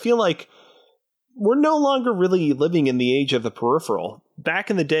is I feel like we're no longer really living in the age of the peripheral. Back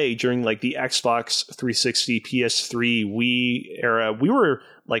in the day, during like the Xbox 360, PS3, Wii era, we were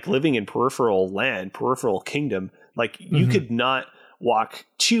like living in peripheral land, peripheral kingdom. Like you could not walk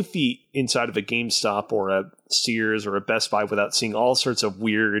 2 feet inside of a GameStop or a Sears or a Best Buy without seeing all sorts of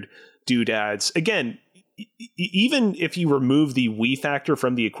weird doodads. Again, even if you remove the Wii factor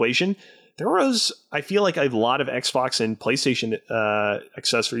from the equation, there was, I feel like, a lot of Xbox and PlayStation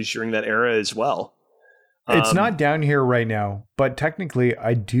accessories during that era as well. It's not down here right now, but technically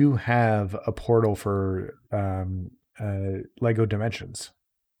I do have a portal for Lego Dimensions.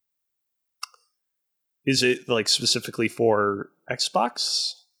 Is it like specifically for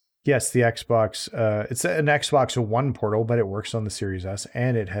Xbox? Yes, the Xbox. It's an Xbox One portal, but it works on the Series S,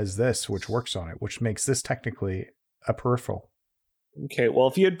 and it has this, which works on it, which makes this technically a peripheral. Okay, well,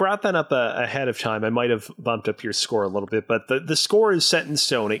 if you had brought that up ahead of time, I might have bumped up your score a little bit, but the score is set in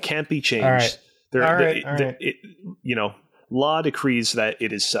stone. It can't be changed. All right. Law decrees that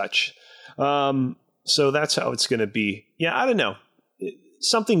it is such. So that's how it's going to be. Yeah, I don't know.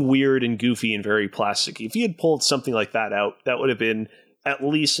 Something weird and goofy and very plasticky. If you had pulled something like that out, that would have been at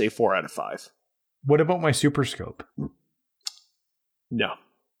least a 4 out of 5. What about my Super Scope? No.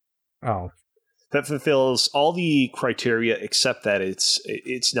 Oh. That fulfills all the criteria except that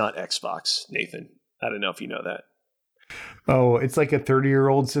it's not Xbox, Nathan. I don't know if you know that. Oh, it's like a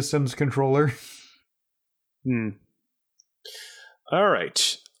 30-year-old systems controller. All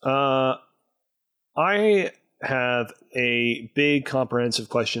right. I have a big comprehensive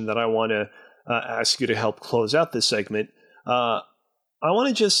question that I want to ask you to help close out this segment. I want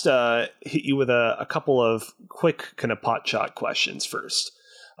to just hit you with a couple of quick kind of pot shot questions first.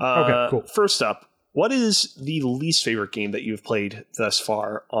 Okay, cool. First up, what is the least favorite game that you've played thus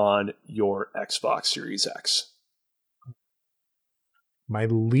far on your Xbox Series X? My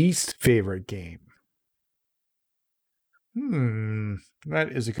least favorite game.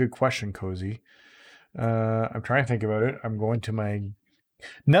 That is a good question, Cozy. I'm trying to think about it. I'm going to my...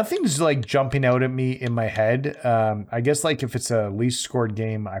 Nothing's like jumping out at me in my head. I guess like if it's a least scored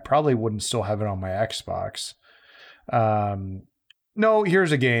game, I probably wouldn't still have it on my Xbox. No,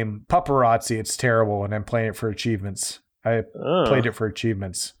 here's a game. Paparazzi. It's terrible, and I'm playing it for achievements. I played it for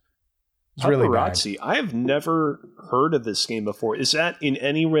achievements. It's really bad. Paparazzi. I have never heard of this game before. Is that in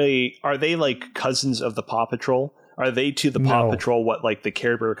any way... Are they like cousins of the Paw Patrol? Are they to the Paw Patrol what like the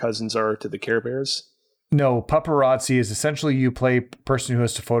Care Bear cousins are to the Care Bears? No, paparazzi is essentially you play person who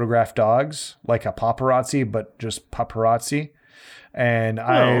has to photograph dogs, like a paparazzi, but just paparazzi. And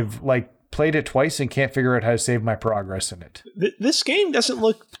I've like played it twice and can't figure out how to save my progress in it. This game doesn't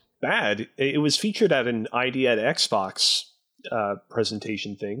look bad. It was featured at an ID at Xbox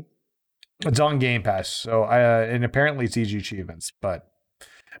presentation thing. It's on Game Pass, so and apparently it's easy achievements, but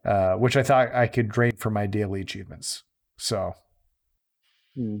which I thought I could drain for my daily achievements. So.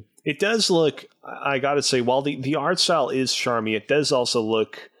 It does look, I gotta say, while the art style is charming, it does also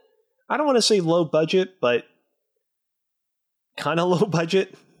look, I don't want to say low budget, but kind of low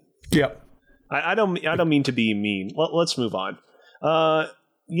budget. Yep. I don't mean to be mean. Let's move on.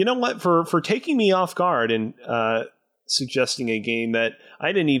 You know what? For taking me off guard and suggesting a game that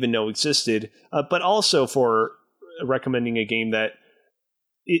I didn't even know existed, but also for recommending a game that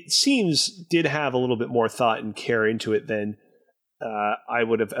it seems did have a little bit more thought and care into it than I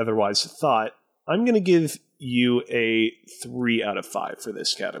would have otherwise thought. I'm going to give you a 3 out of 5 for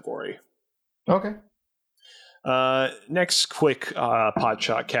this category. Okay. Next quick pot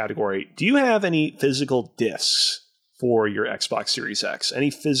shot category. Do you have any physical discs for your Xbox Series X? Any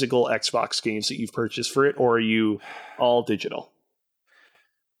physical Xbox games that you've purchased for it, or are you all digital?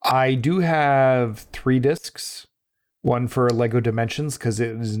 I do have 3 discs. One for Lego Dimensions because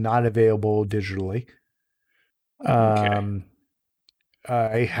it is not available digitally. Okay.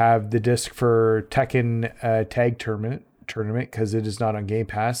 I have the disc for Tekken Tag Tournament because it is not on Game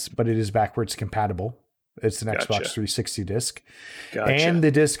Pass, but it is backwards compatible. It's an Xbox 360 disc. Gotcha. And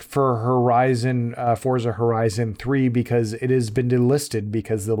the disc for Forza Horizon 3 because it has been delisted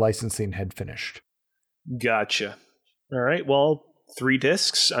because the licensing had finished. Gotcha. All right. Well, 3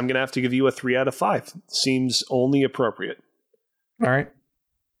 discs. I'm going to have to give you a 3 out of 5. Seems only appropriate. All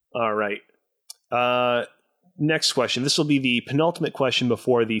right. Next question. This will be the penultimate question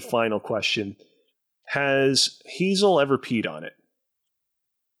before the final question. Has Hazel ever peed on it?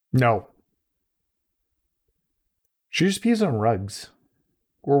 No. She just pees on rugs.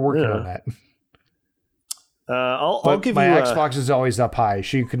 We're working on that. I'll give my you Xbox is always up high.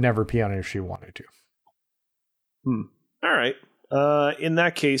 She could never pee on it if she wanted to. All right. In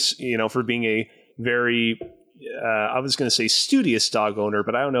that case, for being a very, I was going to say studious dog owner,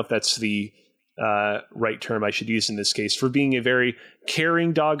 but I don't know if that's the right term I should use in this case. For being a very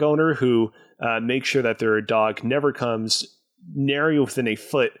caring dog owner who makes sure that their dog never comes nary within a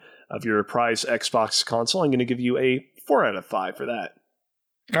foot of your prized Xbox console, I'm going to give you a 4 out of 5 for that.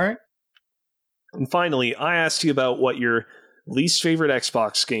 All right. And finally, I asked you about what your least favorite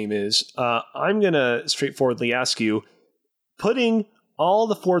Xbox game is. I'm going to straightforwardly ask you, putting all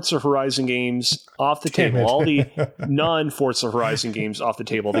the Forza Horizon games off the table, all the non-Forza Horizon games off the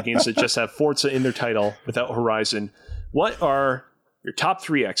table, the games that just have Forza in their title without Horizon, what are your top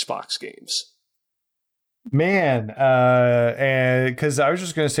 3 Xbox games? Man, and because I was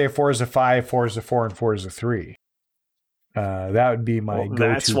just going to say Forza 5, Forza 4, and Forza 3. That would be my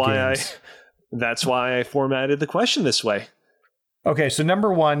go-to games. That's why I formatted the question this way. Okay, so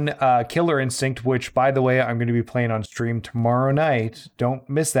number 1, Killer Instinct, which, by the way, I'm going to be playing on stream tomorrow night. Don't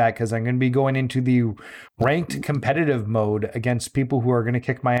miss that, because I'm going to be going into the ranked competitive mode against people who are going to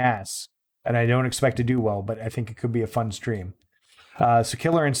kick my ass. And I don't expect to do well, but I think it could be a fun stream. So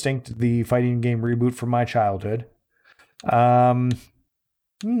Killer Instinct, the fighting game reboot from my childhood.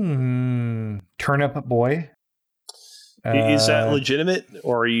 Turnip Boy. Is that legitimate,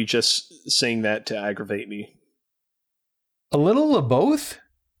 or are you just saying that to aggravate me? A little of both.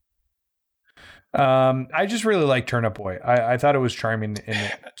 I just really like Turnip Boy. I thought it was charming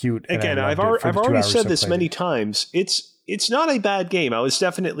and cute. Again, I've already said this many times. It's not a bad game. I was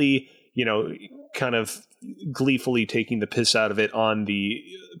definitely, kind of gleefully taking the piss out of it on the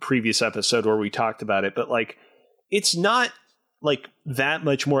previous episode where we talked about it, but like, it's not like that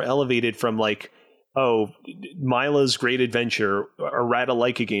much more elevated from like, Milo's Great Adventure, or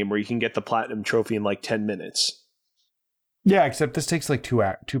Rata-like a game where you can get the platinum trophy in like 10 minutes. Yeah, except this takes like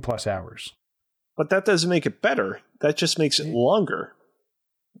 2+ hours. But that doesn't make it better. That just makes it longer.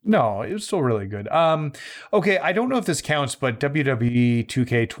 No, it was still really good. Okay, I don't know if this counts, but WWE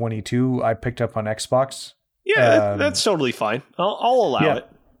 2K22 I picked up on Xbox. Yeah, that's totally fine. I'll allow it.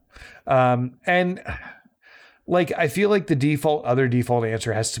 And like, I feel like the other default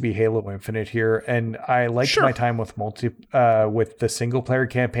answer has to be Halo Infinite here, and I liked my time with with the single player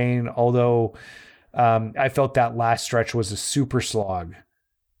campaign, although I felt that last stretch was a super slog,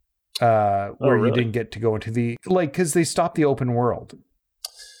 where you didn't get to go into because they stopped the open world.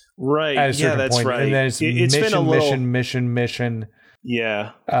 Right. At a certain that's point. right. And then it's mission.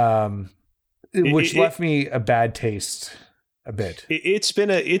 Yeah. Which left me a bad taste a bit. It's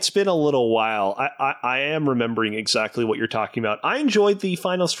been a little while. I am remembering exactly what you're talking about. I enjoyed the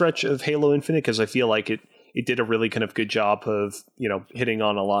final stretch of Halo Infinite because I feel like it did a really kind of good job of, hitting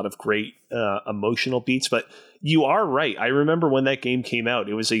on a lot of great emotional beats. But you are right. I remember when that game came out,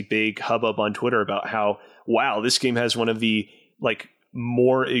 it was a big hubbub on Twitter about how, wow, this game has one of the like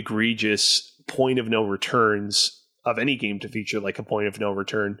more egregious point of no returns of any game to feature like a point of no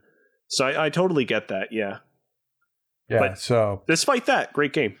return. So I totally get that. Yeah. Yeah. But so despite that,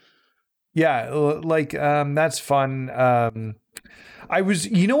 great game. Yeah. Like, that's fun. I was,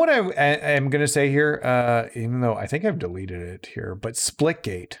 what I am going to say here, even though I think I've deleted it here, but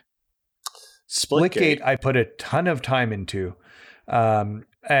Splitgate, I put a ton of time into.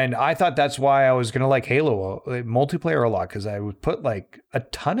 And I thought that's why I was going to like Halo multiplayer a lot, because I would put like a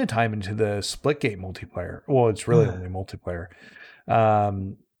ton of time into the Splitgate multiplayer. Well, it's really only multiplayer.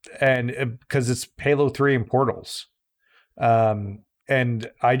 And because it's Halo 3 and Portals. And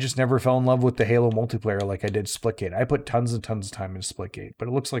I just never fell in love with the Halo multiplayer like I did Splitgate. I put tons and tons of time in Splitgate, but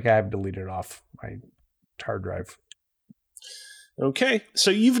it looks like I have deleted it off my hard drive. Okay, so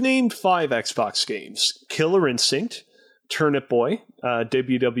you've named 5 Xbox games: Killer Instinct, Turnip Boy,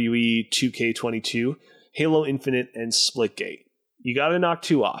 WWE 2K22, Halo Infinite, and Splitgate. You got to knock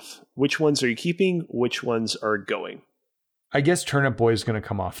 2 off. Which ones are you keeping? Which ones are going? I guess Turnip Boy is going to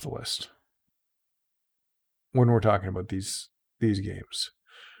come off the list when we're talking about these games.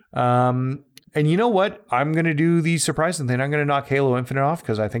 And you know what? I'm going to do the surprising thing. I'm going to knock Halo Infinite off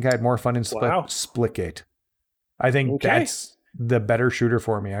because I think I had more fun in Splitgate. I think that's the better shooter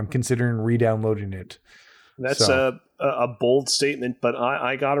for me. I'm considering re-downloading it. That's a bold statement, but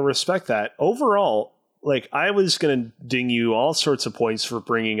I got to respect that. Overall, like, I was going to ding you all sorts of points for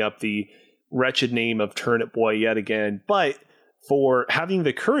bringing up the wretched name of Turnip Boy yet again, but for having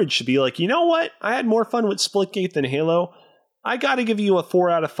the courage to be like, you know what? I had more fun with Splitgate than Halo. I got to give you a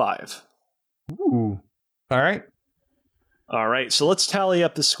 4 out of 5. Ooh. All right. So let's tally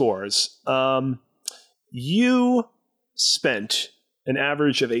up the scores. You spent an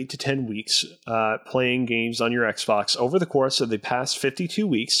average of 8 to 10 weeks playing games on your Xbox over the course of the past 52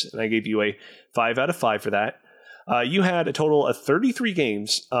 weeks, and I gave you a 5 out of 5 for that. You had a total of 33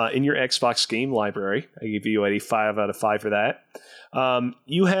 games in your Xbox game library. I gave you a 5 out of 5 for that.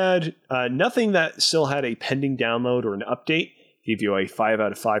 You had nothing that still had a pending download or an update. Gave you a 5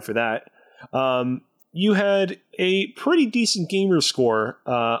 out of 5 for that. You had a pretty decent gamer score,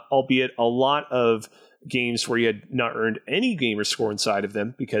 albeit a lot of games where you had not earned any gamer score inside of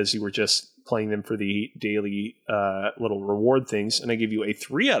them because you were just playing them for the daily little reward things. And I give you a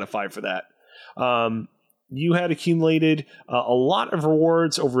 3 out of 5 for that. you had accumulated a lot of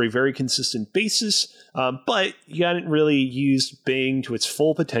rewards over a very consistent basis, but you hadn't really used Bing to its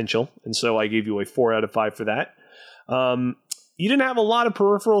full potential, and so I gave you a 4 out of 5 for that. You didn't have a lot of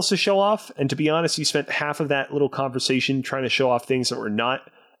peripherals to show off, and to be honest, you spent half of that little conversation trying to show off things that were not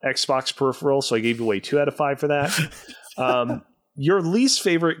Xbox peripherals, so I gave you a 2 out of 5 for that. Your least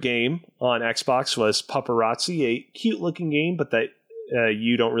favorite game on Xbox was Paparazzi, a cute-looking game, but that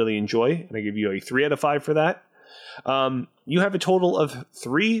you don't really enjoy, and I give you a 3 out of 5 for that. You have a total of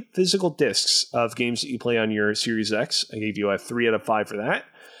 3 physical discs of games that you play on your Series X. I gave you a 3 out of 5 for that.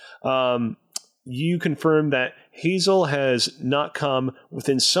 You confirmed that Hazel has not come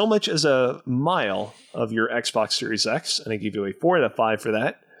within so much as a mile of your Xbox Series X, and I give you a 4 out of 5 for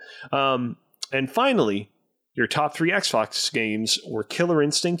that. And finally, your top 3 Xbox games were Killer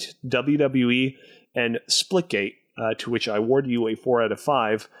Instinct, WWE, and Splitgate, to which I awarded you a 4 out of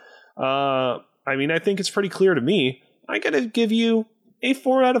 5. I mean, I think it's pretty clear to me. I got to give you a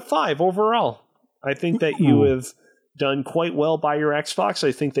 4 out of 5 overall. I think that you have done quite well by your Xbox.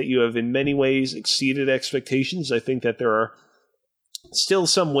 I think that you have in many ways exceeded expectations. I think that there are still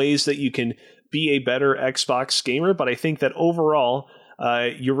some ways that you can be a better Xbox gamer, but I think that overall,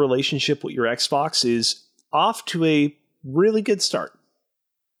 your relationship with your Xbox is off to a really good start.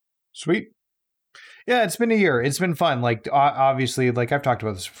 Sweet. Yeah, it's been a year. It's been fun. Like, obviously, like I've talked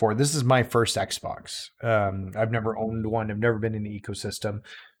about this before, this is my first Xbox. I've never owned one. I've never been in the ecosystem.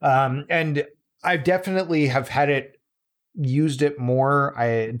 And I definitely have used it more.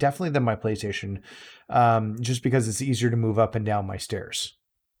 Definitely than my PlayStation, just because it's easier to move up and down my stairs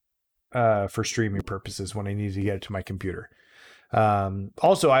for streaming purposes when I need to get it to my computer.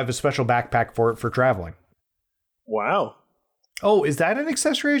 Also, I have a special backpack for it for traveling. Wow. Oh, is that an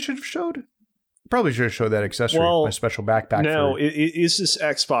accessory I should have showed? Probably should have showed that accessory. My special backpack. Now, is this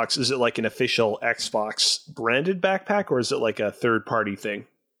Xbox? Is it like an official Xbox branded backpack, or is it like a third-party thing?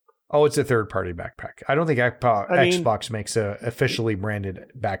 Oh, it's a third-party backpack. I don't think Xbox makes a officially branded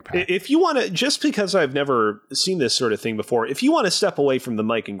backpack. If you want to, just because I've never seen this sort of thing before, if you want to step away from the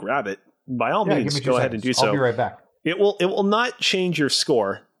mic and grab it, by all means, go ahead and do so. I'll be right back. It will not change your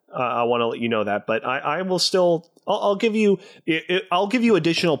score. I want to let you know that, but I will still. I'll give you. I'll give you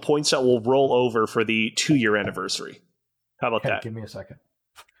additional points that will roll over for the 2-year anniversary. How about that? Give me a second.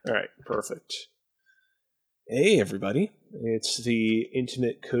 All right, perfect. Hey, everybody! It's the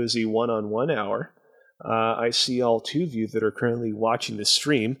intimate, cozy one-on-one hour. I see all 2 of you that are currently watching the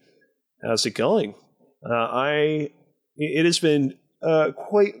stream. How's it going? It has been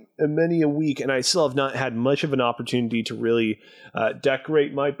quite many a week, and I still have not had much of an opportunity to really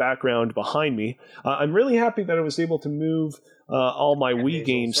decorate my background behind me. I'm really happy that I was able to move all my Wii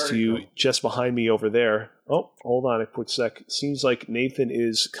games to just behind me over there. Oh, hold on a quick sec. Seems like Nathan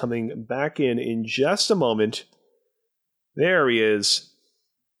is coming back in just a moment. There he is.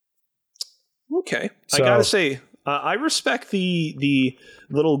 Okay. So, I gotta say, I respect the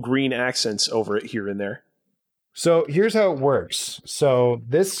little green accents over it here and there. So here's how it works. So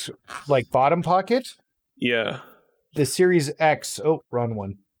this like bottom pocket. Yeah. The Series X. Oh, wrong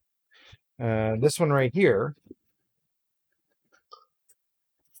one. This one right here.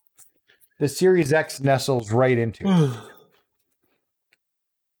 The Series X nestles right into it.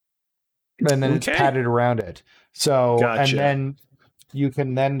 And then it's padded around it. So, gotcha. And then you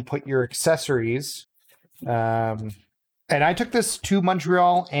can then put your accessories. And I took this to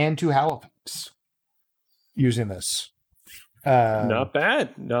Montreal and to Halifax using this. Not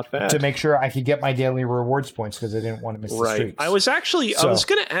bad. To make sure I could get my daily rewards points because I didn't want to miss the streaks. I was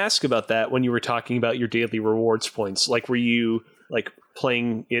going to ask about that when you were talking about your daily rewards points. Like, were you like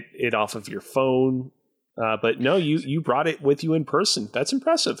playing it off of your phone? But no, you brought it with you in person. That's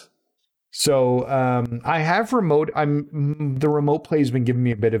impressive. So I have remote. The remote play has been giving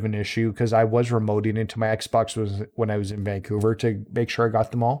me a bit of an issue because I was remoting into my Xbox when I was in Vancouver to make sure I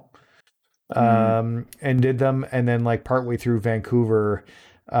got them all. And did them, and then like partway through Vancouver,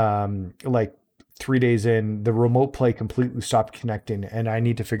 like 3 days in, the remote play completely stopped connecting, and I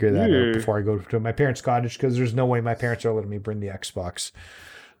need to figure that out before I go to my parents' cottage because there's no way my parents are letting me bring the Xbox.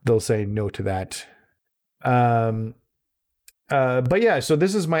 They'll say no to that. But yeah, so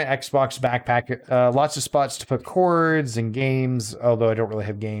this is my Xbox backpack. Lots of spots to put cords and games, although I don't really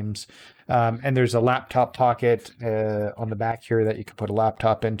have games. And there's a laptop pocket on the back here that you can put a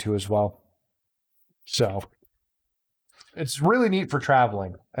laptop into as well. So it's really neat for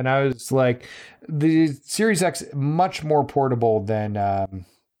traveling. And I was like, the Series X much more portable than the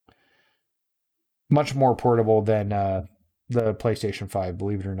PlayStation 5,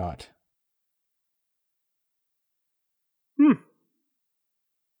 believe it or not.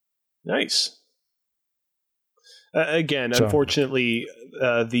 Nice. Again, unfortunately,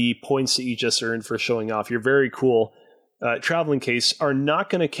 the points that you just earned for showing off your very cool traveling case are not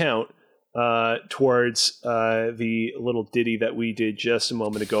going to count towards the little ditty that we did just a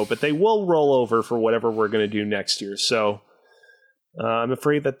moment ago, but they will roll over for whatever we're going to do next year. So I'm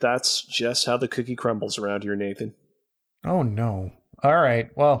afraid that that's just how the cookie crumbles around here, Nathan. Oh, no. All right.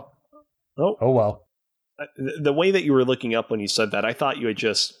 Well. Oh well. The way that you were looking up when you said that, I thought you had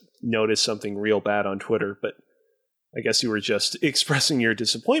just noticed something real bad on Twitter, but I guess you were just expressing your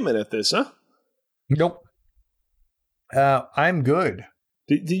disappointment at this, huh? Nope. I'm good.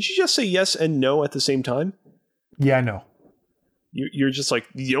 Did you just say yes and no at the same time? Yeah, I know. You're just like,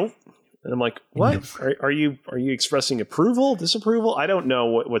 nope. And I'm like, what? Nope. Are you expressing approval, disapproval? I don't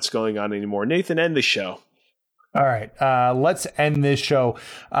know what's going on anymore. Nathan, end the show. All right, let's end this show.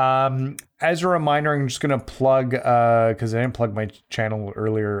 As a reminder, I'm just going to plug, because I didn't plug my channel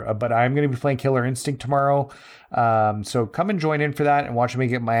earlier, but I'm going to be playing Killer Instinct tomorrow. So come and join in for that and watch me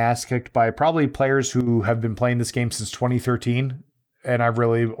get my ass kicked by probably players who have been playing this game since 2013. And I've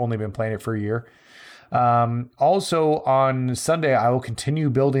really only been playing it for a year. Also on Sunday, I will continue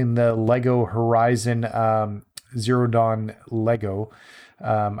building the Lego Horizon Zero Dawn Lego.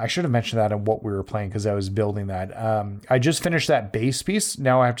 I should have mentioned that in what we were playing because I was building that. I just finished that base piece.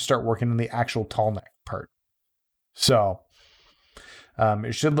 Now I have to start working on the actual tall neck part. So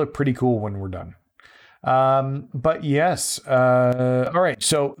it should look pretty cool when we're done. But yes. All right.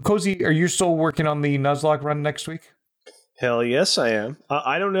 So Cozy, are you still working on the Nuzlocke run next week? Hell yes, I am.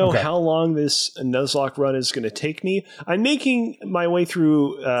 I don't know how long this Nuzlocke run is going to take me. I'm making my way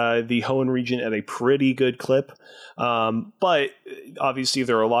through the Hoenn region at a pretty good clip. But obviously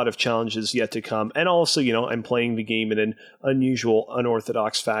there are a lot of challenges yet to come. And also, I'm playing the game in an unusual,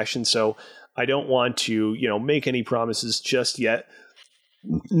 unorthodox fashion. So I don't want to, make any promises just yet.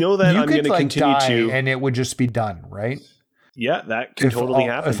 Know that I'm going to continue to. And it would just be done, right? Yeah, that can totally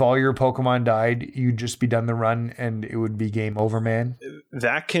happen. If all your Pokemon died, you'd just be done the run and it would be game over, man.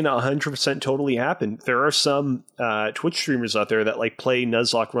 That can 100% totally happen. There are some Twitch streamers out there that play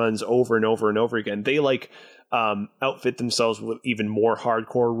Nuzlocke runs over and over and over again. They outfit themselves with even more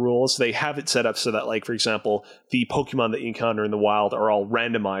hardcore rules. They have it set up so that, for example, the Pokemon that you encounter in the wild are all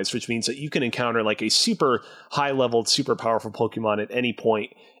randomized, which means that you can encounter a super high-leveled, super powerful Pokemon at any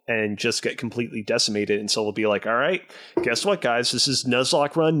point and just get completely decimated. And so it'll be like, all right, guess what, guys? This is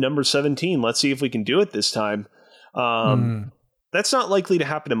Nuzlocke run number 17. Let's see if we can do it this time. That's not likely to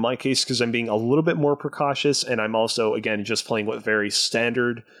happen in my case because I'm being a little bit more precautious. And I'm also, again, just playing with very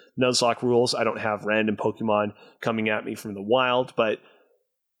standard Nuzlocke rules. I don't have random Pokemon coming at me from the wild, but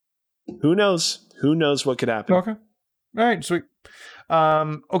who knows? Who knows what could happen? Okay. All right, sweet.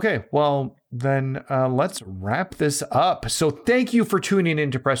 Okay, well, then let's wrap this up. So thank you for tuning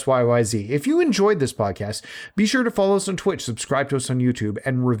in to Press YYZ. If you enjoyed this podcast, be sure to follow us on Twitch, subscribe to us on YouTube,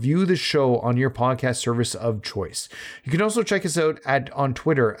 and review the show on your podcast service of choice. You can also check us out on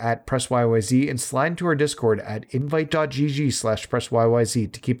Twitter at Press YYZ and slide into our Discord at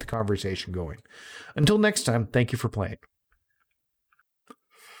invite.gg/PressYYZ to keep the conversation going. Until next time, thank you for playing.